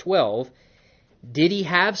verse 12, did he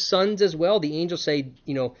have sons as well? The angels say,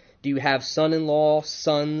 do you have son-in-law,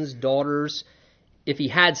 sons, daughters? If he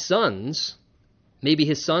had sons, maybe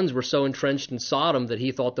his sons were so entrenched in Sodom that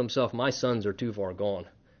he thought to himself, my sons are too far gone.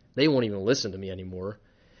 They won't even listen to me anymore.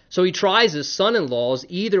 So he tries his son-in-laws.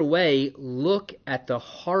 Either way, look at the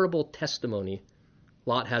horrible testimony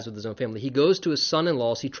Lot has with his own family. He goes to his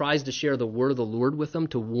son-in-laws. He tries to share the word of the Lord with them,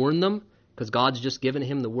 to warn them, because God's just given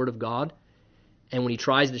him the word of God. And when he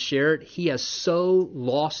tries to share it, he has so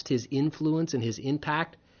lost his influence and his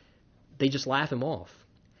impact, they just laugh him off.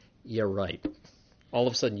 Yeah, right. All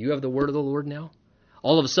of a sudden, you have the word of the Lord now?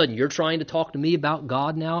 All of a sudden, you're trying to talk to me about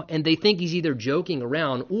God now? And they think he's either joking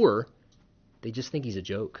around or they just think he's a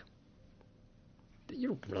joke.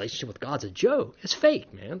 Your relationship with God's a joke. It's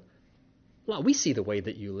fake, man. Well, we see the way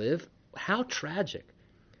that you live. How tragic.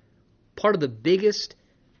 Part of the biggest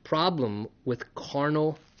problem with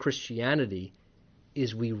carnal Christianity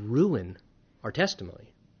is we ruin our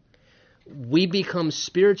testimony. We become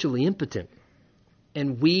spiritually impotent,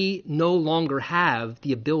 and we no longer have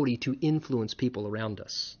the ability to influence people around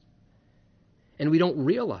us. And we don't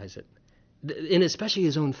realize it. And especially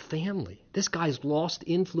his own family. This guy's lost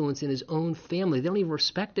influence in his own family. They don't even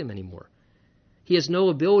respect him anymore. He has no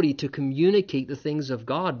ability to communicate the things of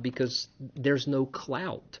God because there's no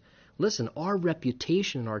clout. Listen, our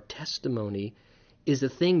reputation, our testimony is the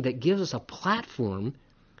thing that gives us a platform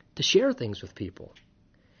to share things with people.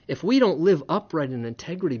 If we don't live upright in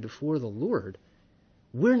integrity before the Lord,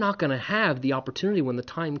 we're not going to have the opportunity when the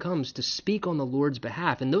time comes to speak on the Lord's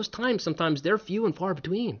behalf. And those times, sometimes they're few and far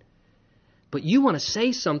between. But you want to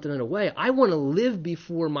say something in a way, I want to live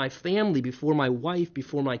before my family, before my wife,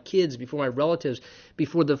 before my kids, before my relatives,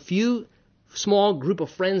 before the few small group of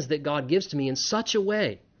friends that God gives to me in such a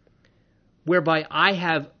way whereby I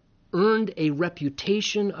have earned a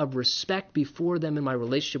reputation of respect before them in my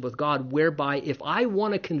relationship with God, whereby if I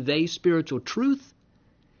want to convey spiritual truth,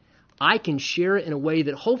 I can share it in a way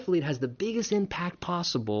that hopefully it has the biggest impact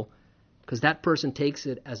possible because that person takes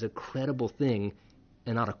it as a credible thing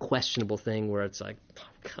and not a questionable thing where it's like, oh,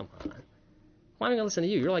 come on. Why am I going to listen to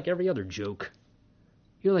you? You're like every other joke.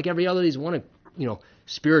 You're like every other of these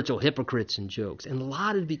spiritual hypocrites and jokes. And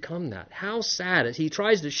Lot had become that. How sad is he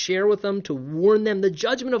tries to share with them, to warn them the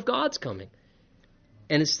judgment of God's coming.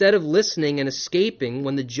 And instead of listening and escaping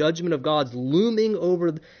when the judgment of God's looming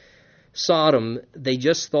over Sodom, they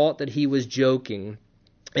just thought that he was joking.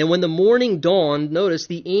 And when the morning dawned, notice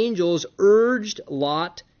the angels urged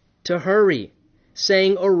Lot to hurry,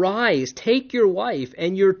 saying, arise, take your wife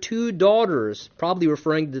and your 2 daughters, probably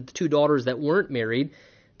referring to the 2 daughters that weren't married,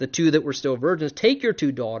 the 2 that were still virgins. Take your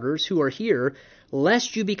 2 daughters who are here,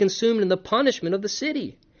 lest you be consumed in the punishment of the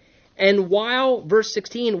city. And verse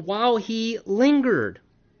 16, while he lingered,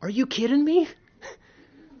 are you kidding me?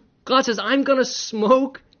 God says, I'm going to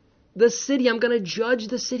smoke the city. I'm going to judge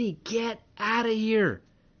the city. Get out of here.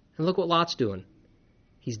 And look what Lot's doing.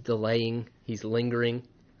 He's delaying. He's lingering.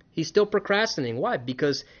 He's still procrastinating. Why?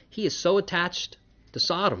 Because he is so attached to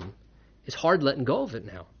Sodom, it's hard letting go of it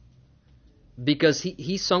now. because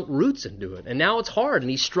he sunk roots into it. And now it's hard, and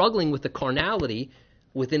he's struggling with the carnality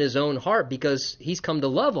within his own heart because he's come to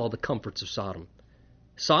love all the comforts of Sodom.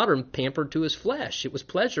 Sodom pampered to his flesh. It was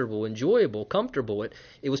pleasurable, enjoyable, comfortable.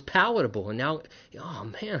 It was palatable. And now,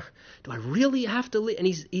 oh man, do I really have to live? And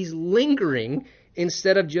he's lingering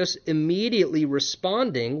instead of just immediately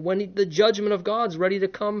responding when the judgment of God's ready to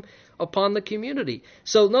come upon the community.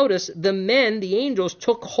 So notice, the men, the angels,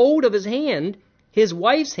 took hold of his hand, his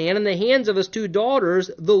wife's hand, and the hands of his two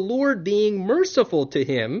daughters, the Lord being merciful to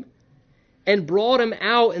him, and brought him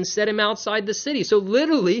out and set him outside the city. So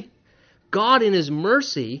literally, God in his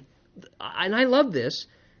mercy, and I love this,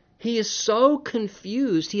 he is so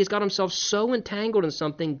confused, he has got himself so entangled in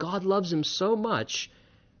something, God loves him so much,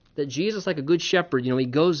 that Jesus, like a good shepherd, he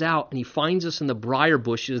goes out and he finds us in the briar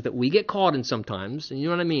bushes that we get caught in sometimes. And you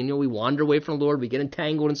know what I mean? We wander away from the Lord. We get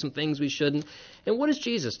entangled in some things we shouldn't. And what does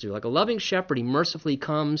Jesus do? Like a loving shepherd, he mercifully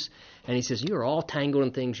comes and he says, you are all tangled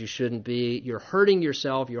in things you shouldn't be. You're hurting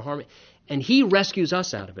yourself. You're harming. And he rescues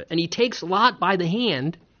us out of it. And he takes Lot by the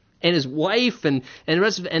hand and his wife and the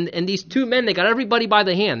rest of and these two men, they got everybody by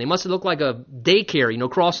the hand. They must have looked like a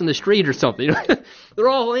daycare, crossing the street or something. They're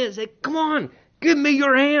all holding hands. They say, come on. Give me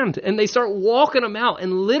your hand. And they start walking him out.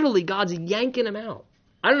 And literally, God's yanking him out.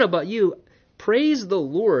 I don't know about you. Praise the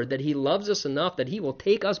Lord that he loves us enough that he will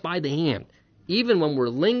take us by the hand. Even when we're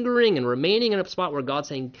lingering and remaining in a spot where God's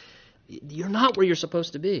saying, you're not where you're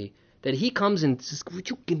supposed to be. That he comes and says, would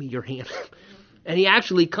you give me your hand? And he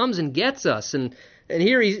actually comes and gets us. And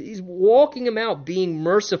here he's walking him out, being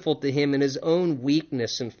merciful to him in his own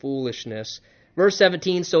weakness and foolishness. Verse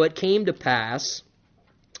 17, so it came to pass,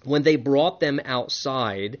 when they brought them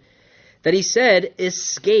outside, that he said,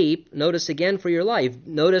 escape, notice again, for your life.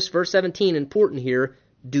 Notice verse 17, important here,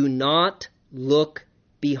 do not look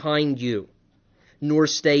behind you, nor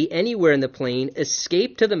stay anywhere in the plain.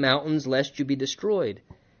 Escape to the mountains, lest you be destroyed.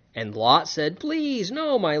 And Lot said, please,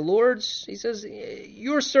 no, my lords. He says,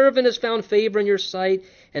 your servant has found favor in your sight,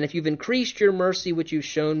 and if you've increased your mercy, which you've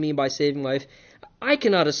shown me by saving life, I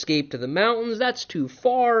cannot escape to the mountains. That's too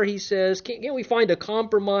far, he says. Can't we find a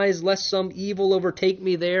compromise, lest some evil overtake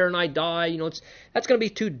me there and I die? That's going to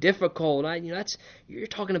be too difficult. You're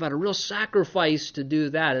talking about a real sacrifice to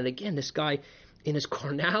do that. And again, this guy in his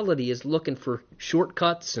carnality is looking for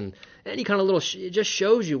shortcuts and any kind of it just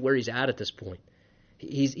shows you where he's at this point.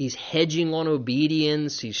 He's hedging on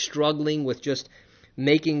obedience. He's struggling with just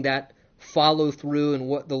making that follow through in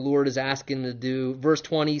what the Lord is asking him to do. Verse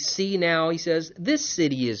 20, see now, he says, this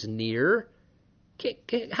city is near.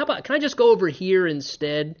 Can I just go over here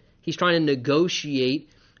instead? He's trying to negotiate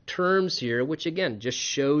terms here, which again just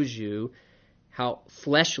shows you how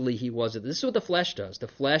fleshly he was. This is what the flesh does. The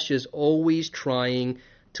flesh is always trying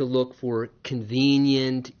to look for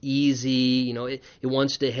convenient, easy, it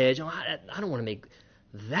wants to hedge. I don't want to make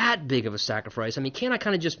that big of a sacrifice. Can't I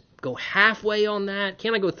kind of just go halfway on that?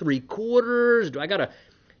 Can't I go 3/4? Do I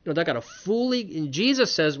gotta fully? And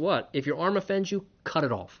Jesus says what? If your arm offends you, cut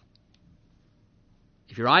it off.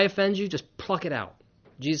 If your eye offends you, just pluck it out.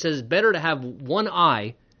 Jesus says it's better to have one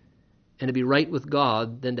eye and to be right with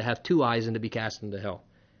God than to have two eyes and to be cast into hell.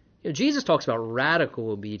 Jesus talks about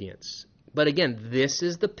radical obedience. But again, this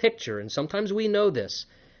is the picture, and sometimes we know this.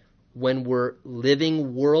 When we're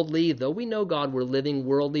living worldly, though we know God, we're living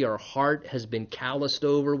worldly, our heart has been calloused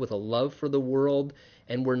over with a love for the world,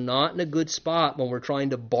 and we're not in a good spot when we're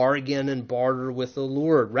trying to bargain and barter with the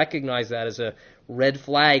Lord. Recognize that as a red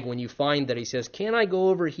flag when you find that. He says, can I go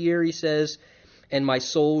over here, he says, and my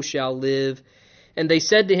soul shall live? And they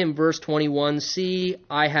said to him, verse 21, see,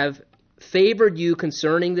 I have favored you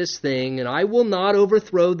concerning this thing, and I will not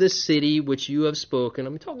overthrow this city which you have spoken.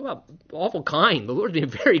 Talking about awful kind. The Lord's being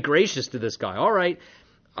very gracious to this guy. All right,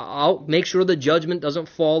 I'll make sure the judgment doesn't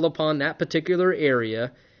fall upon that particular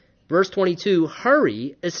area. Verse 22,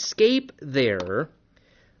 hurry, escape there,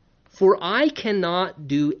 for I cannot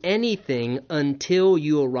do anything until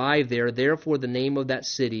you arrive there. Therefore the name of that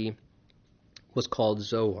city was called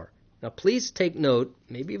Zoar. Now, please take note,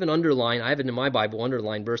 maybe even underline, I have it in my Bible,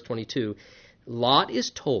 underline verse 22. Lot is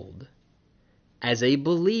told, as a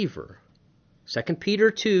believer, 2 Peter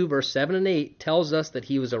 2, verse 7 and 8, tells us that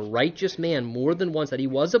he was a righteous man more than once, that he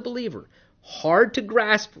was a believer. Hard to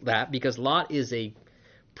grasp that because Lot is a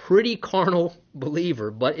pretty carnal believer,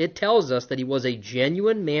 but it tells us that he was a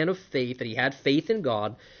genuine man of faith, that he had faith in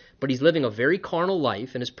God, but he's living a very carnal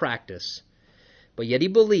life in his practice. But yet he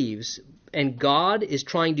believes, and God is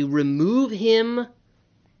trying to remove him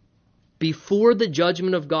before the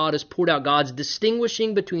judgment of God is poured out. God's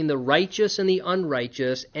distinguishing between the righteous and the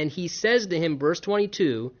unrighteous, and he says to him, verse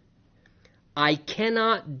 22, I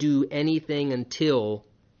cannot do anything until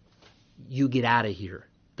you get out of here.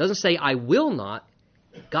 It doesn't say I will not.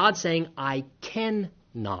 God's saying I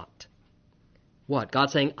cannot. What?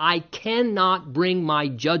 God's saying I cannot bring my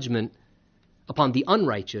judgment upon the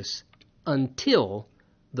unrighteous until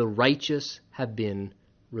the righteous have been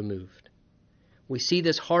removed. We see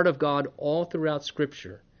this heart of God all throughout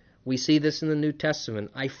Scripture. We see this in the New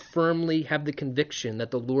Testament. I firmly have the conviction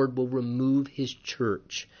that the Lord will remove his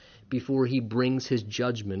church before he brings his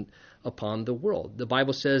judgment upon the world. The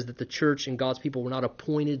Bible says that the church and God's people were not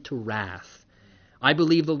appointed to wrath. I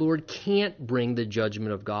believe the Lord can't bring the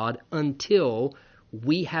judgment of God until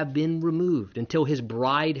we have been removed, until his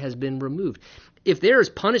bride has been removed. If there is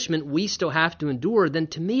punishment we still have to endure, then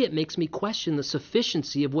to me it makes me question the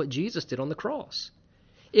sufficiency of what Jesus did on the cross.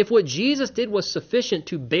 If what Jesus did was sufficient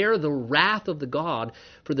to bear the wrath of the God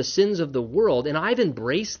for the sins of the world, and I've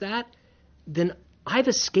embraced that, then I've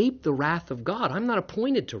escaped the wrath of God. I'm not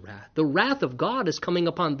appointed to wrath. The wrath of God is coming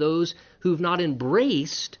upon those who've not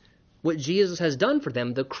embraced what Jesus has done for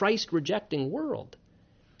them, the Christ-rejecting world.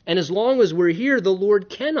 And as long as we're here, the Lord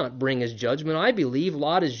cannot bring his judgment. I believe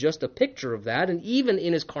Lot is just a picture of that, and even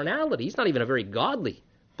in his carnality, he's not even a very godly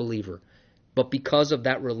believer. But because of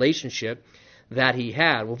that relationship that he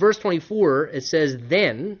had. Well, verse 24, it says,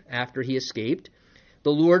 then, after he escaped,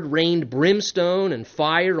 the Lord rained brimstone and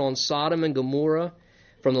fire on Sodom and Gomorrah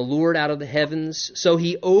from the Lord out of the heavens. So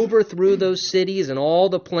he overthrew those cities and all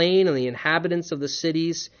the plain and the inhabitants of the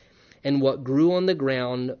cities and what grew on the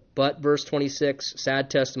ground. But, verse 26, sad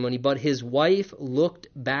testimony, but his wife looked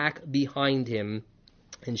back behind him,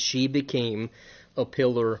 and she became a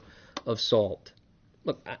pillar of salt.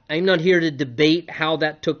 Look, I'm not here to debate how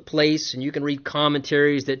that took place, and you can read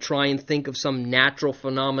commentaries that try and think of some natural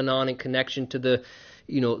phenomenon in connection to the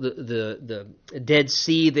Dead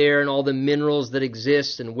Sea there and all the minerals that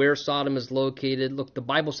exist and where Sodom is located. Look, the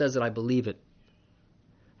Bible says that I believe it.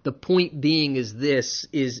 The point being is this,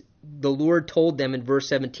 is the Lord told them in verse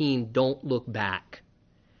 17, don't look back.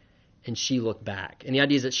 And she looked back. And the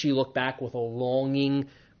idea is that she looked back with a longing,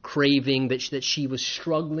 craving, that she was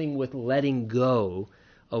struggling with letting go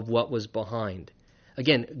of what was behind.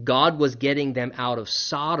 Again, God was getting them out of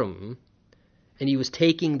Sodom, and he was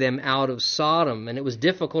taking them out of Sodom, and it was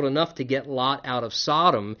difficult enough to get Lot out of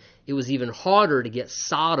Sodom. It was even harder to get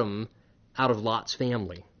Sodom out of Lot's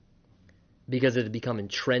family because it had become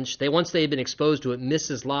entrenched. Once they had been exposed to it,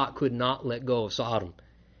 Mrs. Lot could not let go of Sodom.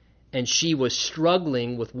 And she was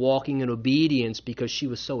struggling with walking in obedience because she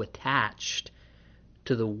was so attached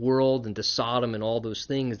to the world and to Sodom and all those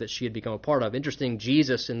things that she had become a part of. Interesting,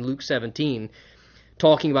 Jesus in Luke 17,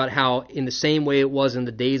 talking about how in the same way it was in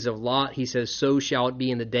the days of Lot, he says, so shall it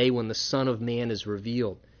be in the day when the Son of Man is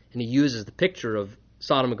revealed. And he uses the picture of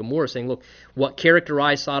Sodom and Gomorrah, saying, look, what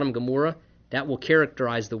characterized Sodom and Gomorrah, that will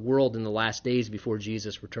characterize the world in the last days before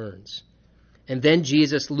Jesus returns. And then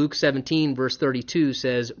Jesus, Luke 17, verse 32,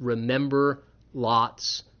 says, remember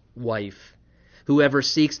Lot's wife. Whoever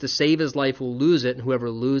seeks to save his life will lose it, and whoever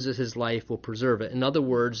loses his life will preserve it. In other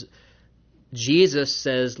words, Jesus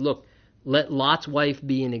says, look, let Lot's wife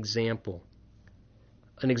be an example.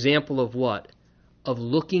 An example of what? Of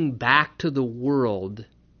looking back to the world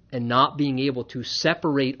and not being able to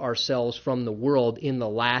separate ourselves from the world in the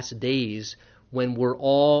last days when we're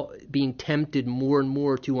all being tempted more and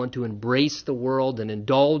more to want to embrace the world and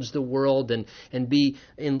indulge the world and be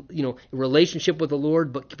in relationship with the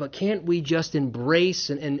Lord, but can't we just embrace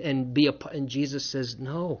and be and Jesus says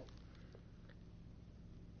no.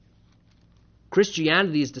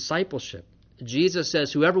 Christianity is discipleship. Jesus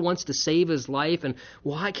says whoever wants to save his life, and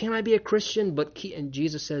why can't I be a Christian? And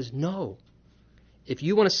Jesus says no. If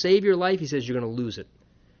you want to save your life, he says you're going to lose it.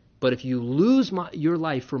 But if you lose your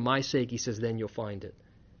life for my sake, he says, then you'll find it.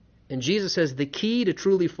 And Jesus says the key to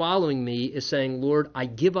truly following me is saying, Lord, I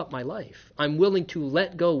give up my life. I'm willing to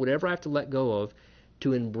let go whatever I have to let go of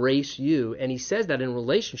to embrace you. And he says that in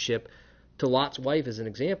relationship to Lot's wife as an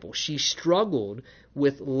example. She struggled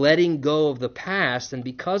with letting go of the past, and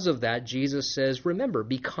because of that, Jesus says, remember,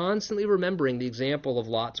 be constantly remembering the example of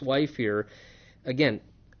Lot's wife here. Again,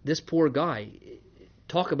 this poor guy,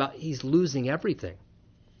 talk about he's losing everything.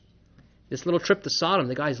 This little trip to Sodom,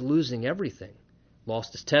 the guy's losing everything.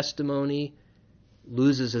 Lost his testimony,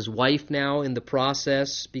 loses his wife now in the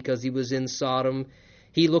process because he was in Sodom.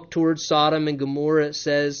 He looked towards Sodom and Gomorrah, it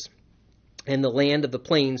says, and the land of the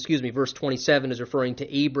plain, verse 27 is referring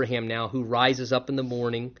to Abraham now, who rises up in the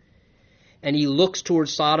morning. And he looks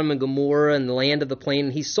towards Sodom and Gomorrah and the land of the plain,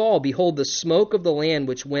 and he saw, behold, the smoke of the land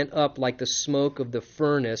which went up like the smoke of the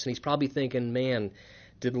furnace. And he's probably thinking, man,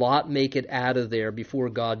 did Lot make it out of there before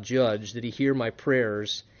God judged? Did he hear my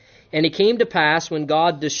prayers? And it came to pass when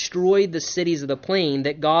God destroyed the cities of the plain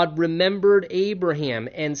that God remembered Abraham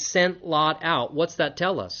and sent Lot out. What's that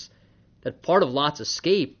tell us? That part of Lot's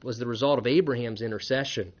escape was the result of Abraham's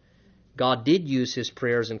intercession. God did use his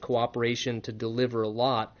prayers and cooperation to deliver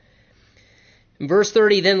Lot. In verse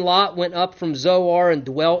 30, then Lot went up from Zoar and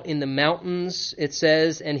dwelt in the mountains, it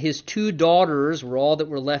says, and his 2 daughters were all that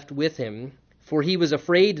were left with him, for he was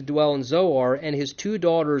afraid to dwell in Zoar, and his 2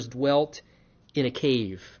 daughters dwelt in a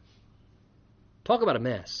cave. Talk about a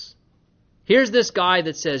mess. Here's this guy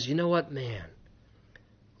that says, you know what, man,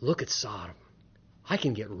 look at Sodom. I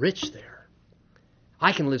can get rich there.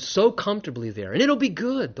 I can live so comfortably there, and it'll be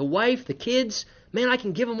good. The wife, the kids, man, I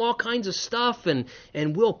can give them all kinds of stuff, and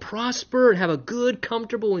we'll prosper and have a good,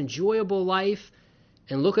 comfortable, enjoyable life.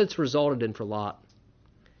 And look what it's resulted in for Lot.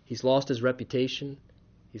 He's lost his reputation.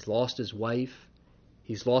 He's lost his wife.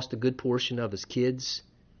 He's lost a good portion of his kids.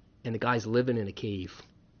 And the guy's living in a cave.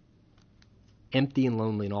 Empty and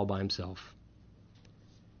lonely and all by himself.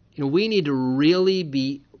 You know, we need to really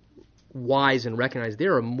be wise and recognize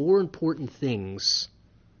there are more important things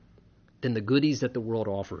than the goodies that the world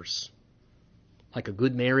offers. Like a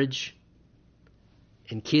good marriage,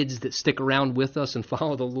 and kids that stick around with us and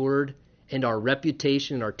follow the Lord, and our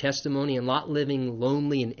reputation and our testimony, and not living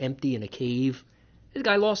lonely and empty in a cave. This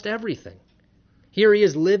guy lost everything. Here he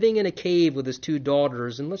is living in a cave with his 2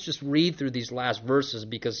 daughters, and let's just read through these last verses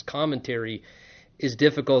because commentary is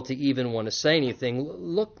difficult to even want to say anything.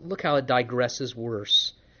 Look how it digresses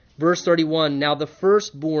worse. Verse 31, now the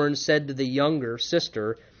firstborn said to the younger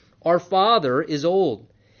sister, our father is old,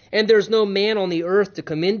 and there's no man on the earth to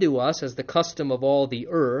come into us as the custom of all the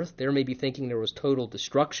earth. There may be thinking there was total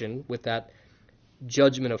destruction with that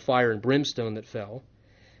judgment of fire and brimstone that fell.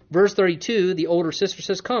 Verse 32, the older sister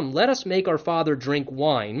says, come, let us make our father drink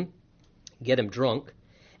wine, get him drunk,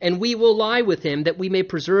 and we will lie with him that we may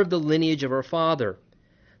preserve the lineage of our father.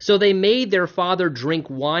 So they made their father drink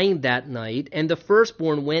wine that night, and the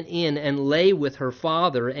firstborn went in and lay with her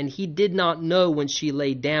father, and he did not know when she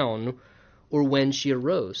lay down or when she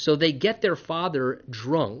arose. So they get their father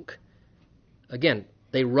drunk. Again,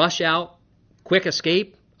 they rush out, quick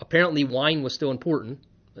escape. Apparently wine was still important.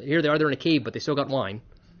 Here they are, they're in a cave, but they still got wine.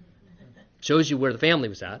 Shows you where the family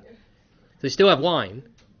was at. They still have wine.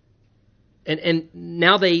 And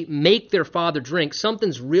now they make their father drink.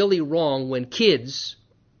 Something's really wrong when kids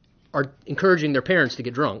are encouraging their parents to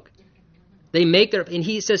get drunk. And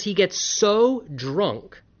he says he gets so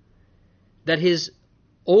drunk that his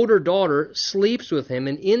older daughter sleeps with him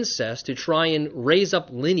in incest to try and raise up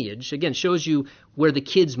lineage. Again, shows you where the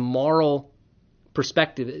kid's moral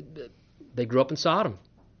perspective, they grew up in Sodom.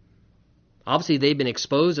 Obviously, they've been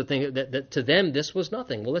exposed to things that to them this was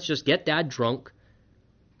nothing. Well, let's just get dad drunk,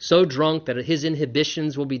 so drunk that his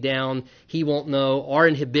inhibitions will be down. He won't know our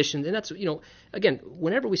inhibitions, and that's again,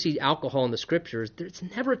 whenever we see alcohol in the scriptures, it's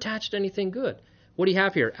never attached to anything good. What do you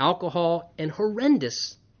have here? Alcohol and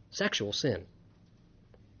horrendous sexual sin,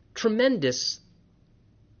 tremendous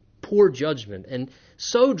poor judgment, and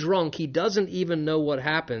so drunk he doesn't even know what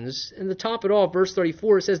happens. And to top it all, verse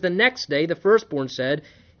 34, it says, the next day the firstborn said,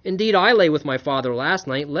 indeed, I lay with my father last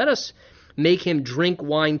night. Let us make him drink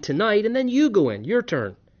wine tonight, and then you go in, your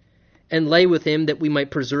turn, and lay with him that we might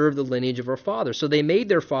preserve the lineage of our father. So they made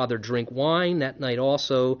their father drink wine that night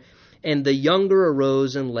also, and the younger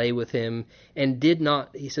arose and lay with him, and did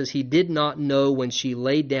not know when she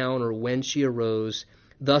lay down or when she arose.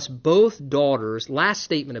 Thus both daughters, last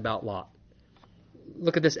statement about Lot.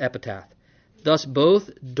 Look at this epitaph. Thus both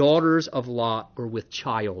daughters of Lot were with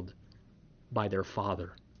child by their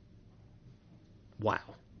father.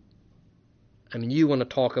 Wow. I mean, you want to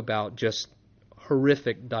talk about just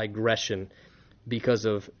horrific digression because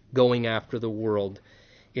of going after the world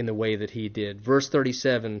in the way that he did. Verse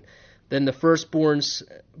 37, then the firstborn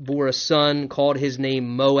bore a son, called his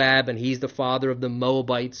name Moab, and he's the father of the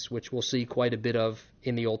Moabites, which we'll see quite a bit of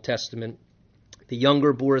in the Old Testament. The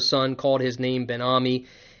younger bore a son, called his name Ben-Ami,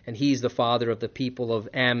 and he's the father of the people of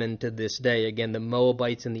Ammon to this day. Again, the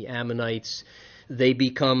Moabites and the Ammonites, they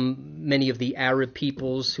become many of the Arab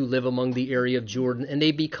peoples who live among the area of Jordan, and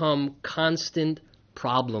they become constant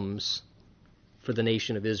problems for the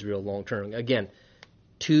nation of Israel long term. Again,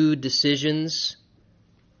 2 decisions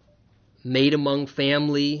made among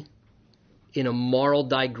family in a moral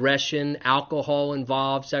digression, alcohol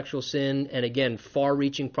involved, sexual sin, and again,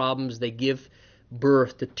 far-reaching problems. They give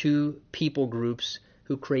birth to 2 people groups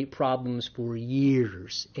who create problems for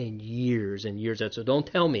years and years and years. So don't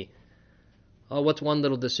tell me, oh, what's one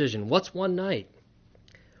little decision? What's one night?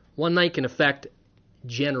 One night can affect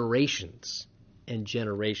generations and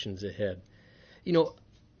generations ahead.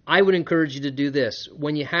 I would encourage you to do this.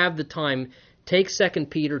 When you have the time, take 2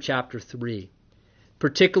 Peter chapter 3.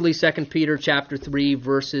 Particularly 2 Peter chapter 3,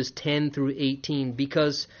 verses 10 through 18,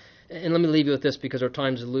 because, and let me leave you with this because our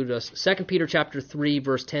time's eluded us, 2 Peter chapter 3,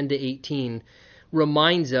 verse 10 to 18,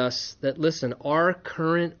 reminds us that, listen, our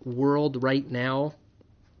current world right now,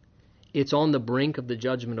 it's on the brink of the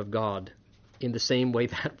judgment of God in the same way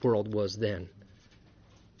that world was then.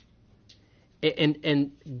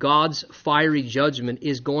 And God's fiery judgment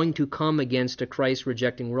is going to come against a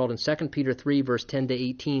Christ-rejecting world. And 2 Peter 3, verse 10 to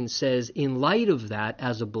 18 says, in light of that,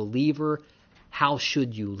 as a believer, how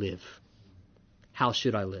should you live? How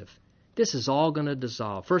should I live? This is all going to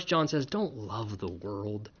dissolve. 1 John says, don't love the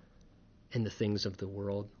world and the things of the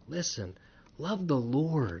world. Listen, love the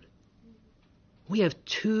Lord. We have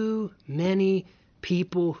too many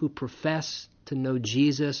people who profess to know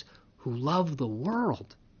Jesus who love the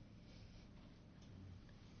world.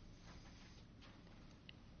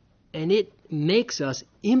 And it makes us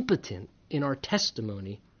impotent in our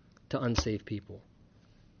testimony to unsaved people.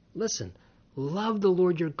 Listen, love the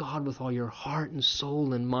Lord your God with all your heart and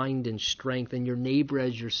soul and mind and strength, and your neighbor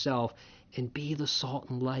as yourself, and be the salt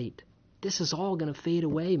and light. This is all going to fade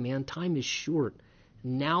away, man. Time is short.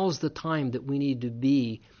 Now's the time that we need to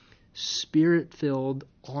be Spirit-filled,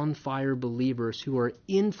 on-fire believers who are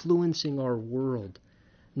influencing our world.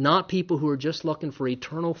 Not people who are just looking for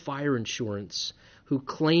eternal fire insurance, who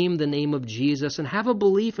claim the name of Jesus and have a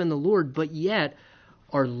belief in the Lord, but yet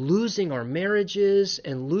are losing our marriages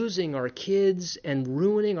and losing our kids and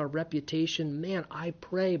ruining our reputation. Man, I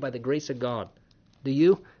pray by the grace of God, do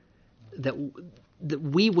you, that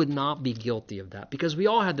we would not be guilty of that, because we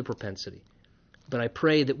all had the propensity. But I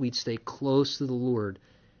pray that we'd stay close to the Lord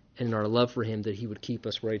and in our love for Him, that He would keep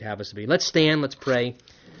us where He'd have us to be. Let's stand, let's pray.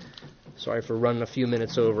 Sorry for running a few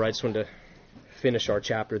minutes over. I just wanted to finish our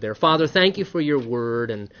chapter there. Father, thank you for your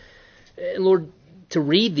word. And Lord, to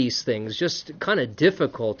read these things, just kind of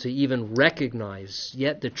difficult to even recognize.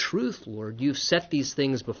 Yet the truth, Lord, you've set these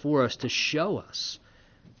things before us to show us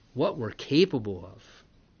what we're capable of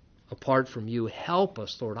apart from you. Help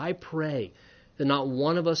us, Lord. I pray that not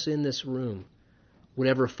one of us in this room would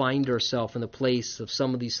ever find ourselves in the place of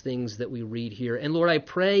some of these things that we read here. And Lord, I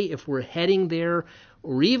pray if we're heading there,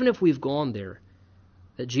 or even if we've gone there,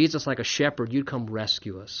 that Jesus, like a shepherd, you'd come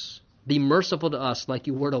rescue us. Be merciful to us like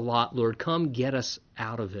you were to Lot, Lord. Come get us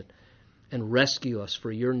out of it and rescue us for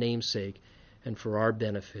your name's sake and for our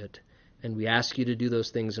benefit. And we ask you to do those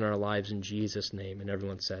things in our lives in Jesus' name. And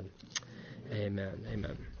everyone said, amen.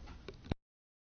 Amen.